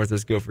cheerleaders at the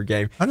Northwest Guilford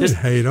game. I didn't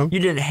hate them. You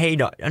didn't hate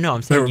on. No,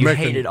 I'm saying you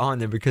hated on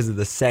them because of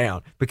the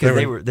sound. Because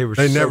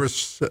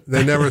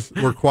they never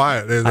were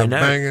quiet. They were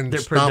banging,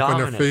 stomping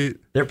their feet.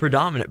 They're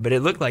predominant, but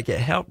it looked like it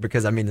helped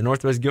because, I mean, the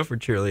Northwest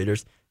Guilford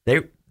cheerleaders,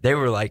 they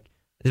were like,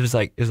 it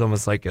was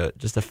almost like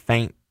just a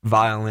faint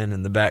violin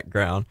in the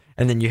background,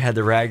 and then you had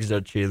the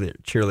Ragsdale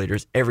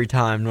cheerleaders every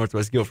time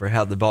Northwest Guilford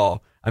had the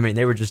ball. I mean,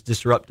 they were just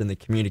disrupting the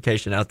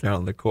communication out there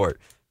on the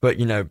court. But,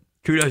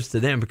 kudos to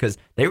them because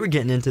they were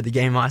getting into the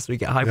game last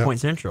week at High Point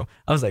Central.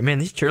 I was like, man,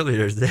 these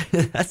cheerleaders,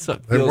 that's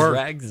what feels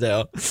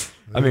Ragsdale.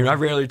 I mean, I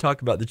rarely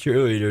talk about the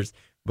cheerleaders,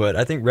 but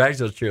I think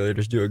Ragsdale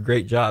cheerleaders do a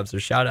great job, so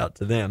shout out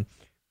to them.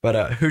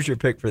 But who's your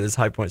pick for this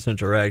High Point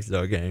Central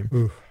Ragsdale game?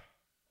 Ooh.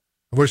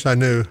 I wish I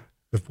knew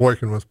if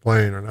Boykin was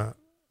playing or not.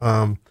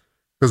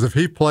 Because if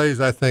he plays,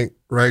 I think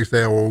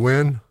Ragsdale will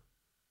win.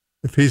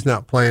 If he's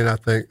not playing, I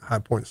think High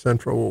Point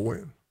Central will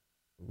win.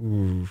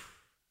 Ooh.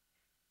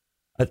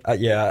 But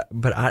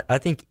I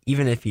think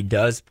even if he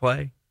does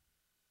play,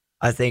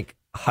 I think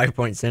High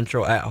Point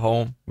Central at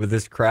home with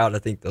this crowd, I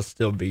think they'll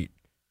still beat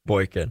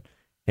Boykin.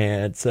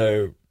 And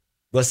so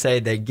let's say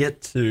they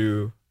get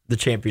to the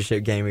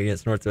championship game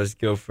against Northwest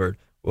Guilford.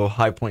 Will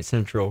High Point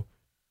Central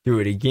do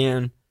it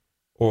again,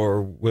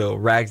 or will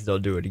Ragsdale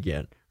do it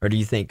again? Or do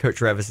you think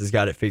Coach Revis has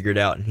got it figured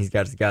out and he's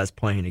got his guys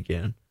playing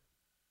again?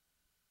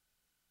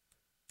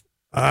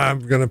 I'm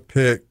going to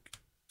pick.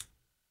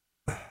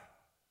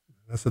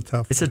 That's a tough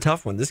one. It's a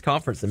tough one. This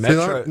conference,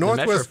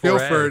 Northwest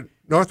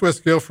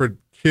Guilford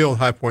killed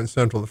High Point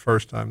Central the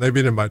first time. They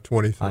beat them by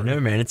 23. I know,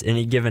 man. It's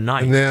any given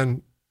night. And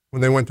then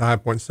when they went to High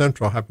Point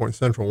Central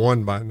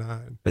won by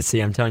 9. But see,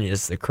 I'm telling you,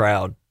 it's the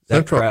crowd.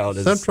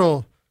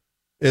 Central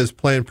is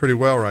playing pretty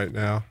well right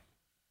now.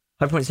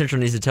 High Point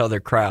Central needs to tell their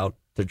crowd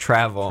to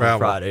travel on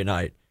Friday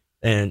night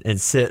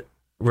and sit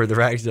where the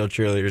Ragsdale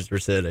cheerleaders were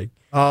sitting.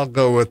 I'll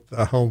go with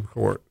home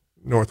court,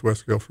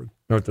 Northwest Guilford.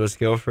 Northwest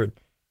Guilford.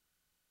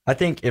 I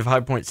think if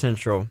High Point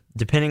Central,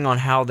 depending on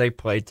how they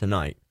play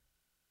tonight,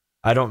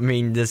 I don't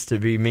mean this to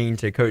be mean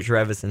to Coach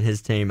Revis and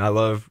his team. I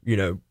love,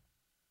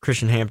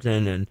 Christian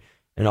Hampton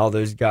and all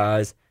those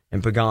guys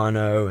and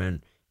Pagano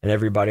and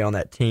everybody on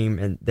that team.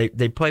 And they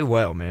play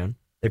well, man.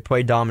 They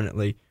play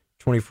dominantly.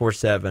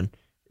 24/7.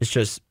 It's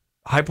just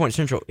High Point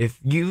Central. If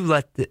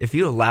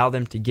you allow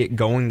them to get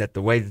going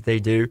the way that they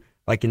do,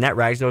 like in that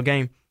Ragsdale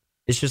game,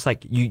 it's just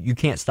like you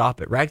can't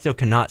stop it. Ragsdale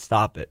cannot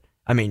stop it.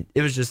 I mean,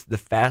 it was just the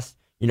fast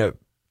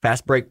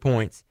break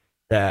points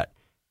that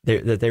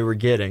they were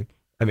getting.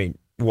 I mean,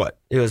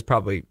 it was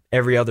probably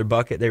every other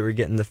bucket they were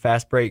getting the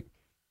fast break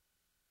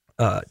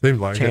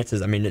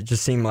chances. I mean, it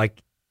seemed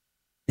like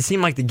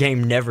the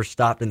game never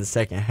stopped in the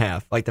second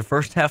half. Like the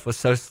first half was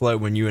so slow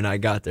when you and I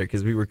got there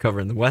because we were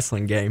covering the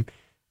Westland game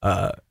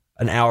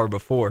an hour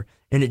before,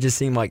 and it just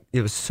seemed like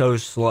it was so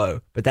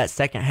slow. But that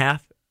second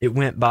half, it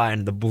went by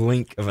in the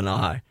blink of an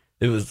eye.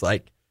 It was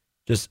like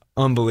just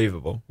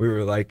unbelievable. We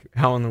were like,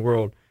 how in the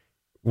world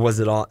was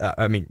it all?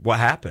 I mean, what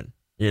happened?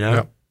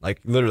 Yeah.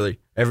 Like literally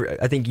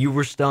I think you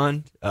were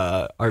stunned.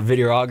 Our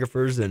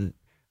videographers and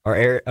our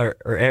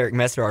Eric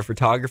Messer, our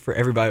photographer,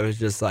 everybody was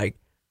just like,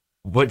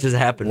 what just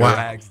happened to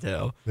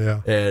Ragsdale?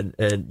 Yeah. And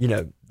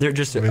they're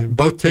just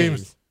both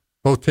teams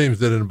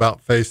did an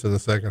about face in the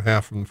second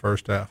half from the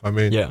first half. I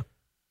mean, yeah.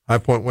 High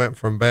Point went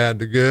from bad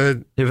to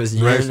good. It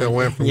was Ragsdale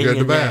went from good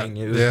to bad.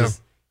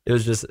 It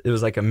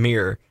was like a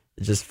mirror.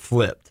 It just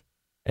flipped.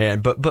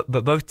 And but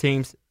both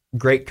teams,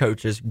 great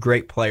coaches,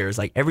 great players.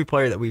 Like every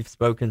player that we've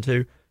spoken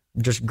to,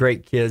 just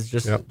great kids,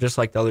 just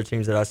like the other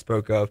teams that I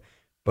spoke of.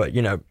 But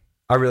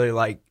I really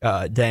like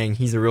Dang.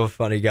 He's a real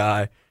funny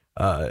guy.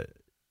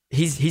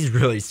 He's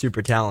really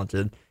super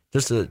talented.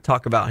 Just to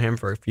talk about him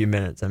for a few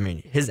minutes, I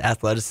mean, his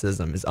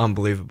athleticism is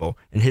unbelievable,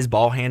 and his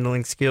ball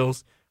handling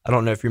skills. I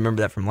don't know if you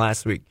remember that from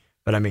last week,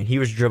 but I mean, he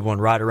was dribbling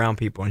right around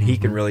people, and he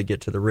can really get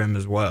to the rim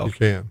as well. He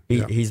can.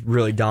 He's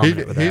really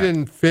dominant with that. He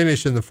didn't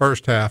finish in the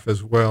first half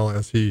as well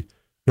as he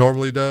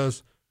normally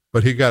does,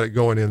 but he got it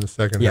going in the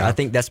second half. Yeah, I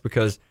think that's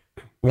because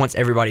once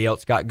everybody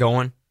else got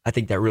going, I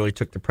think that really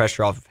took the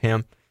pressure off of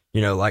him.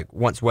 Like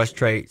once West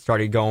Trade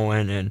started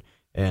going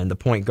and the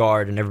point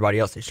guard and everybody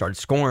else, they started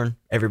scoring.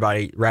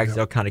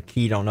 Ragsdale kind of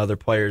keyed on other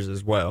players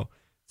as well.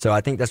 So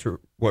I think that's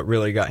what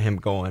really got him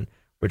going,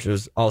 which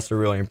was also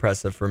really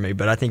impressive for me.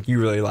 But I think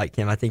you really like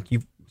him. I think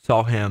you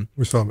saw him.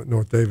 We saw him at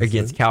North Davis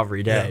against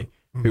Calvary Day,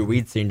 who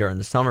we'd seen during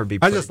the summer be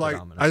pretty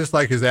dominant. I just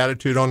like his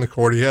attitude on the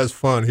court. He has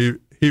fun.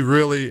 He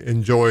really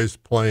enjoys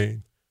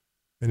playing,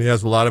 and he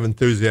has a lot of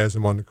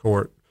enthusiasm on the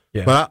court.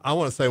 Yeah. But I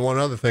want to say one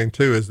other thing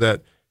too is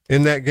that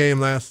in that game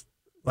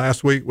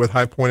last week with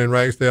High Point and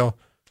Ragsdale,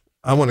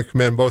 I want to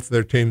commend both of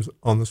their teams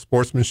on the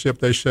sportsmanship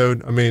they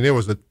showed. I mean, it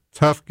was a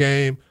tough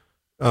game.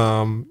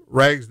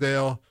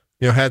 Ragsdale,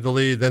 had the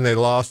lead, then they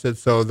lost it.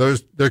 So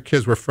their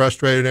kids were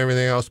frustrated and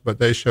everything else, but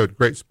they showed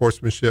great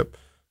sportsmanship.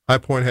 High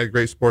Point had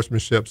great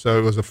sportsmanship, so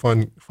it was a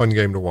fun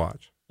game to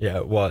watch. Yeah,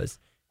 it was.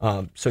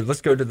 So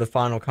let's go to the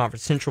final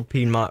conference, Central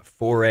Piedmont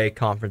 4A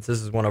Conference.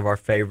 This is one of our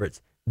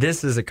favorites.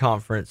 This is a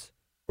conference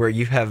where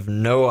you have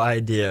no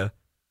idea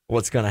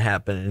what's going to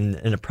happen.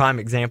 And a prime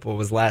example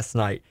was last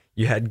night.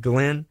 You had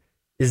Glenn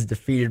is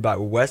defeated by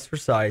West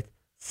Forsyth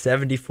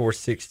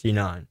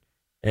 74-69.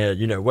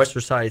 And, West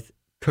Forsyth,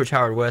 Coach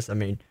Howard West, I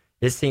mean,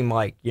 it seemed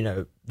like,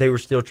 they were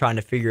still trying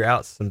to figure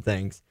out some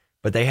things,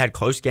 but they had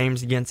close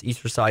games against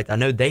East Forsyth. I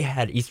know they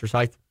had East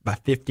Forsyth by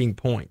 15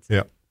 points.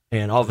 Yeah.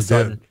 And all of a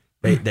sudden,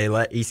 they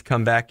let East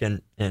come back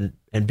and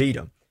beat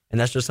them. And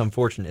that's just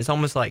unfortunate. It's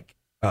almost like,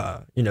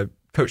 Coach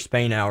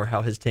Spainhour,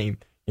 how his team,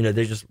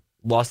 they just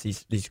lost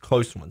these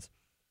close ones.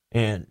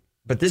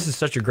 But this is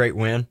such a great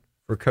win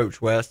for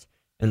Coach West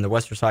and the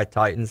West Forsyth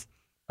Titans.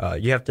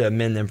 You have to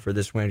amend them for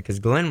this win because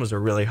Glenn was a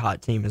really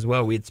hot team as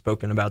well. We had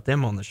spoken about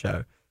them on the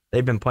show.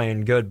 They've been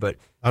playing good, but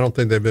I don't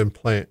think they've been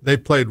playing. They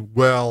played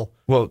well.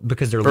 Well,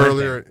 because they're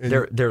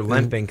limping. They're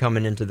limping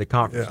coming into the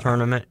conference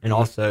tournament, and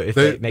also if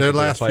they make their it to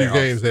last the few playoffs.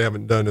 games they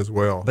haven't done as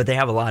well. But they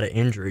have a lot of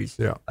injuries.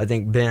 Yeah, I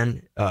think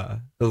Ben,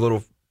 the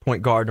little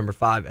point guard number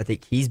 5, I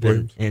think he's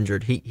been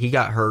injured. He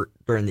got hurt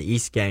during the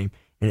East game,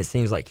 and it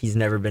seems like he's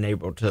never been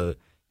able to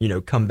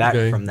come back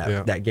from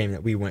that game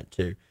that we went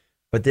to.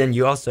 But then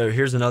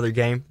here's another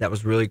game that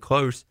was really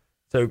close.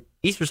 So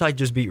East Forsyth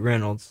just beat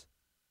Reynolds,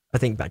 I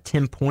think by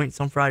 10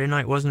 points on Friday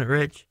night, wasn't it,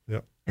 Rich?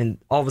 Yep. And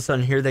all of a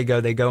sudden, here they go.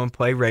 They go and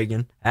play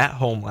Reagan at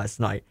home last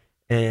night,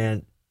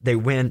 and they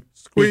win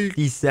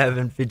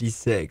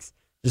 57-56,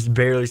 just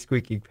barely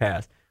squeaking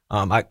past.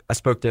 I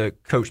spoke to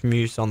Coach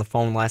Muse on the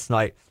phone last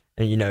night,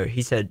 and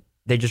he said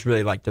they just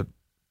really like to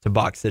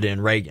box it in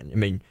Reagan. I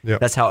mean,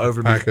 that's how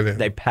Overby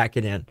they pack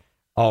it in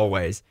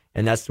always,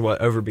 and that's what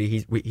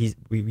Overby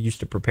we used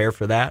to prepare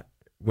for that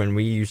when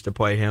we used to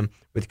play him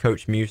with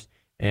Coach Muse,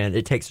 and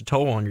it takes a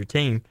toll on your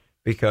team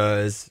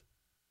because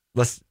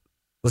let's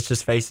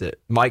just face it,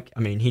 Mike.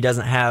 I mean, he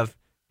doesn't have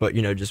but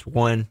just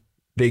one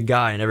big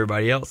guy, and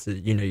everybody else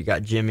is you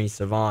got Jimmy,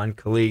 Savon,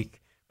 Khalik,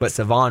 but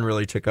Savon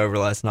really took over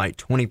last night.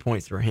 20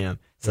 points for him.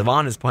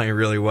 Savon is playing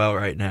really well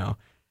right now.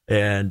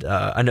 And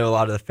I know a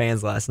lot of the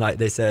fans last night,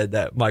 they said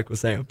that Mike was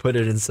saying, put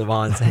it in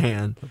Savon's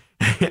hand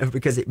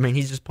because,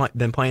 he's just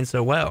been playing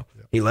so well.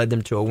 Yeah. He led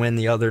them to a win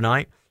the other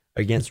night.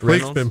 against Khalek's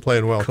Reynolds. been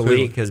playing well,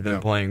 Khalek too. has been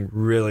playing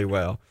really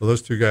well. So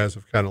those two guys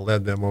have kind of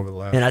led them over the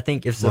last And I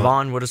think if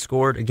Savon would have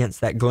scored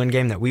against that Glenn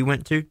game that we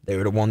went to, they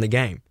would have won the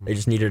game. They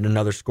just needed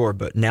another score.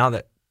 But now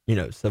that,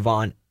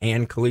 Savon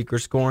and Khalek are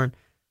scoring,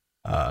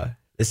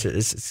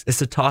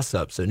 it's a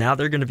toss-up. So now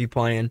they're going to be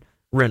playing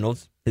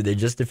Reynolds, who they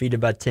just defeated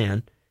by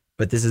 10.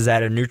 But this is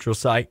at a neutral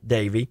site,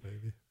 Davie.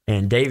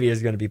 And Davie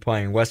is going to be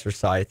playing West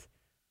Forsyth.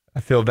 I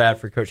feel bad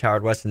for Coach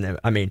Howard West and them.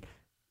 I mean,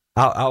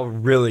 I'll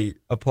really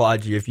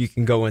applaud you if you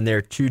can go in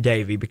there to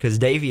Davie, because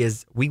Davie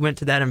we went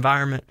to that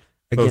environment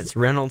against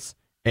Reynolds,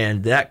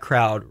 and that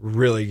crowd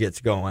really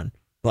gets going.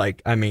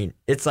 Like, I mean,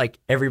 it's like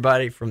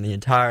everybody from the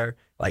entire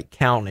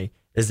county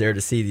is there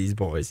to see these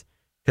boys.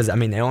 Because, I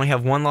mean, they only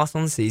have one loss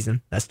on the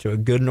season. That's to a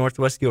good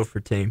Northwest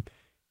Guilford team.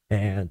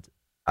 And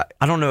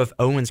I don't know if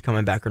Owen's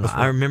coming back or not.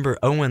 I remember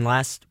Owen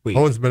last week.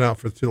 Owen's been out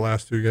for the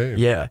last 2 games.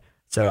 Yeah.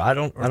 So I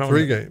don't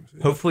 3 games.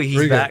 Yeah. Hopefully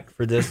he's back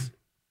for this.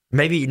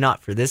 Maybe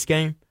not for this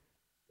game.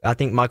 I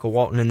think Michael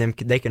Walton and them,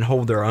 they can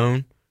hold their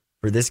own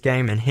for this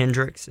game, and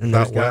Hendricks and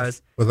those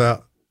guys.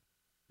 They'll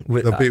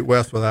beat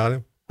West without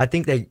him. I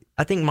think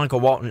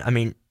Michael Walton, I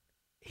mean,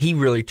 he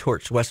really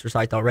torched West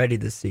Forsyth already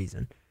this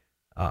season.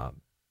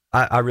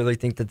 I really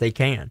think that they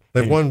can.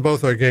 They've won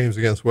both our games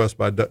against West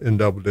in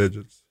double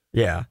digits.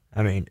 Yeah,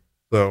 I mean,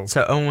 so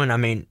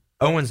Owen,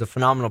 Owen's a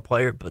phenomenal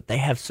player, but they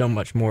have so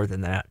much more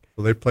than that.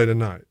 So they play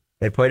tonight.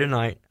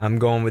 I'm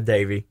going with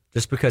Davie,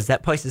 just because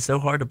that place is so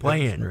hard to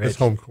play in, Rich. It's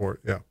home court,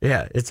 yeah.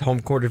 Yeah, it's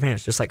home court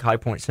advantage, just like High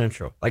Point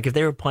Central. Like, if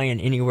they were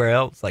playing anywhere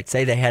else, like,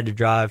 say they had to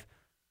drive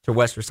to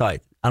West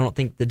Forsyth, I don't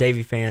think the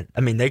Davie fan,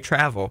 I mean, they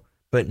travel,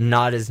 but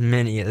not as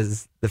many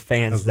as the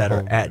fans that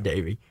are at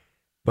Davie.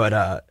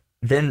 But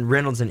then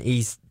Reynolds and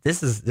East,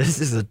 this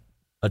is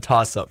a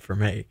toss-up for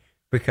me,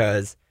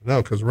 because...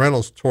 No, because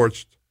Reynolds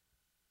torched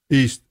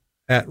East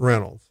at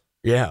Reynolds.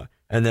 Yeah,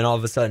 and then all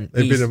of a sudden,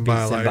 they East beat them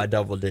by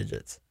double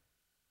digits.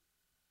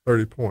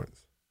 30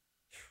 points.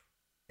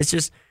 It's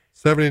just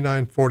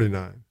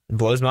 79-49. It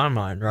blows my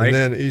mind, right? And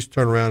then East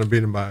turned around and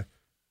beat them by,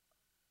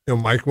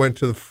 Mike went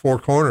to the Four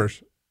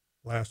Corners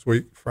last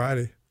week,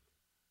 Friday,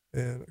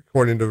 and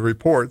according to the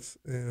reports,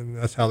 and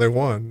that's how they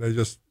won. They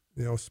just,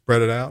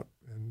 spread it out,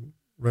 and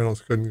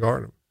Reynolds couldn't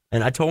guard them.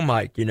 And I told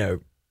Mike,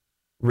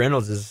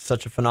 Reynolds is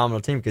such a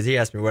phenomenal team, because he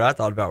asked me what I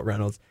thought about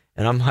Reynolds,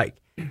 and I'm like,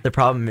 the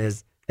problem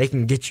is they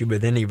can get you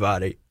with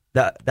anybody.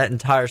 That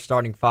entire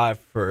starting 5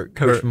 for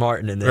Coach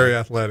Martin and them. Very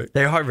athletic.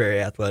 They are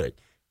very athletic.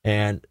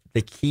 And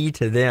the key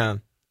to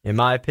them, in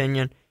my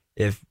opinion,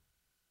 if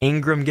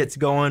Ingram gets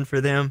going for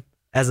them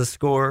as a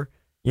scorer,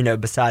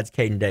 besides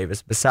Caden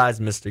Davis, besides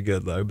Mr.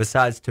 Goodlow,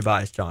 besides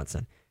Tobias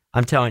Johnson,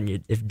 I'm telling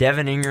you, if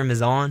Devin Ingram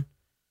is on,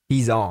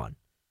 he's on.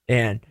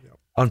 And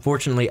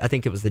unfortunately, I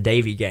think it was the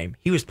Davie game.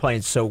 He was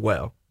playing so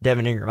well.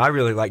 Devin Ingram. I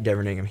really like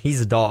Devin Ingram.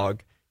 He's a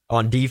dog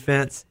on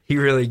defense. He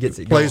really gets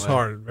it going. Plays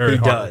hard, very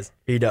hard.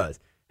 He does.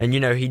 And,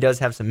 he does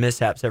have some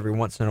mishaps every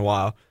once in a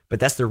while,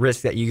 but that's the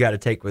risk that you got to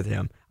take with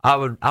him. I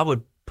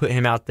would put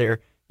him out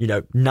there,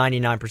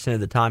 99% of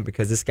the time,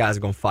 because this guy's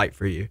going to fight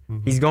for you.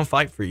 Mm-hmm. He's going to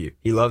fight for you.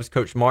 He loves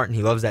Coach Martin.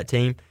 He loves that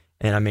team.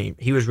 And, I mean,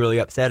 he was really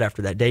upset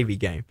after that Davie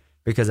game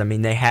because, I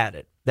mean, they had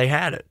it.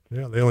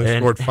 Yeah, they only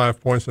scored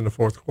 5 points in the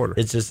fourth quarter.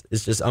 It's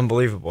just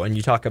unbelievable. And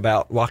you talk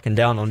about locking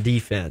down on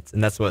defense,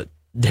 and that's what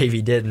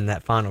Davie did in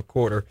that final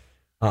quarter.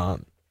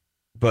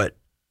 But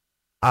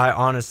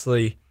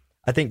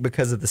I think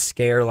because of the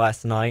scare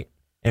last night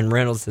and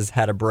Reynolds has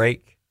had a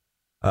break,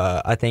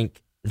 I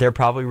think they're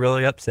probably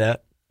really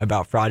upset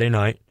about Friday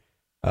night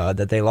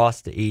that they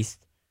lost to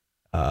East.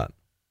 I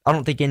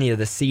don't think any of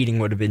the seeding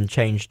would have been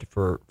changed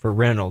for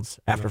Reynolds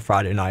after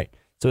Friday night.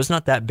 So it's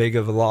not that big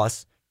of a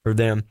loss for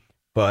them,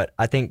 but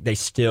I think they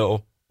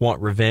still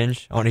want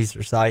revenge on East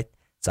Forsyth.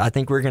 So I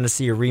think we're going to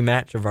see a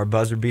rematch of our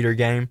buzzer beater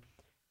game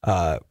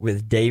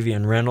with Davie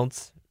and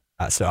Reynolds.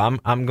 So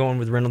I'm going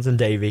with Reynolds and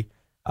Davie.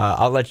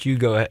 I'll let you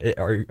go.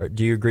 Or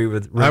do you agree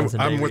with Reynolds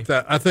and Davie? I'm with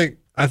that. I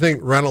think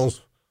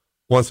Reynolds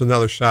wants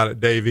another shot at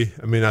Davie.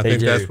 I mean, I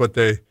think that's what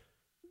they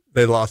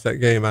lost that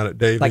game out at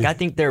Davie. Like, I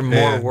think they're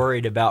more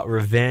worried about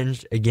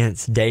revenge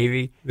against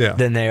Davie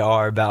than they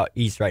are about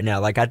East right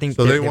now. Like, I think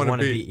they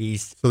want to beat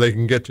East so they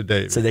can get to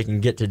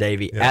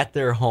Davie. At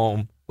their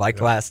home,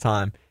 last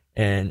time,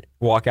 and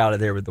walk out of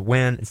there with the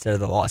win instead of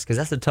the loss, because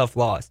that's a tough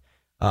loss.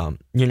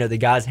 The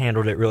guys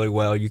handled it really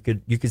well. You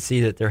could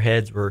see that their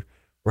heads were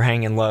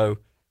hanging low.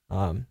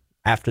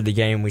 After the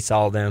game, we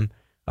saw them.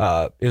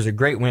 It was a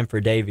great win for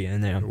Davie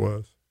and them. It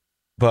was.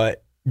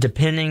 But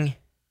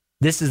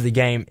this is the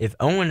game. If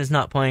Owen is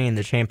not playing in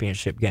the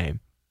championship game,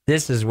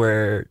 this is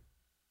where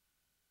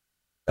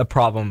a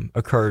problem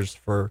occurs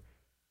for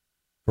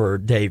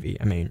Davie.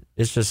 I mean,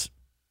 it's just,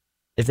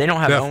 if they don't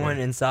have Owen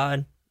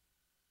inside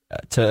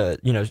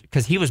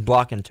because he was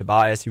blocking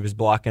Tobias, he was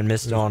blocking,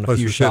 missed on a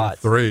few shots.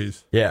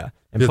 Threes. Yeah.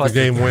 And Hit plus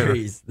the game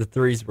the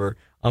threes were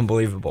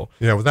unbelievable.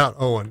 Yeah, without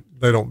Owen,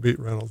 they don't beat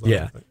Reynolds.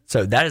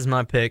 So that is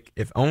my pick.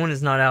 If Owen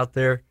is not out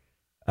there,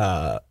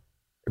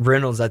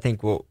 Reynolds, I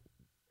think,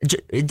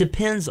 it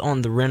depends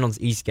on the Reynolds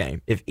East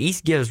game. If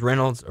East gives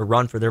Reynolds a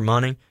run for their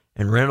money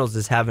and Reynolds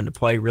is having to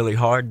play really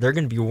hard, they're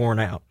going to be worn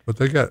out. But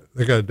they got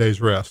a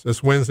day's rest.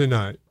 It's Wednesday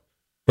night.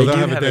 They They'll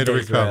do have a day to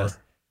day's recover. rest.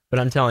 But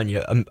I'm telling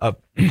you,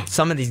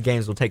 some of these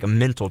games will take a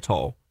mental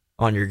toll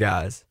on your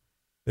guys.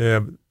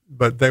 Yeah,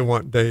 but they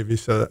want Davey,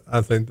 so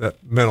I think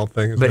that mental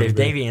thing is. But if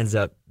Davey ends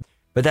up,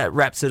 but that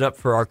wraps it up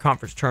for our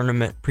conference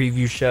tournament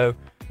preview show.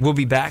 We'll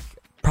be back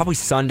probably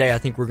Sunday. I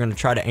think we're going to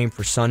try to aim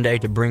for Sunday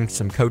to bring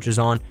some coaches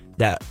on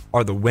that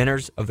are the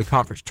winners of the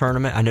conference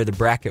tournament. I know the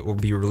bracket will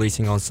be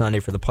releasing on Sunday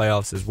for the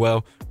playoffs as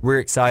well. We're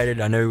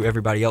excited. I know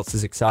everybody else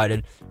is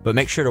excited. But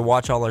make sure to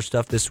watch all our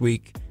stuff this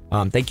week.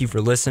 Thank you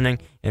for listening,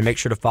 and make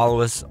sure to follow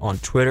us on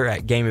Twitter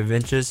at Game of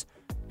Inches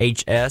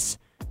HS,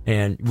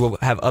 and we'll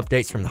have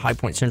updates from the High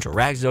Point Central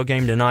Ragsdale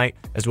game tonight,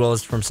 as well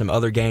as from some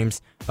other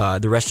games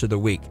the rest of the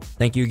week.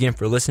 Thank you again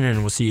for listening,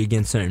 and we'll see you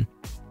again soon.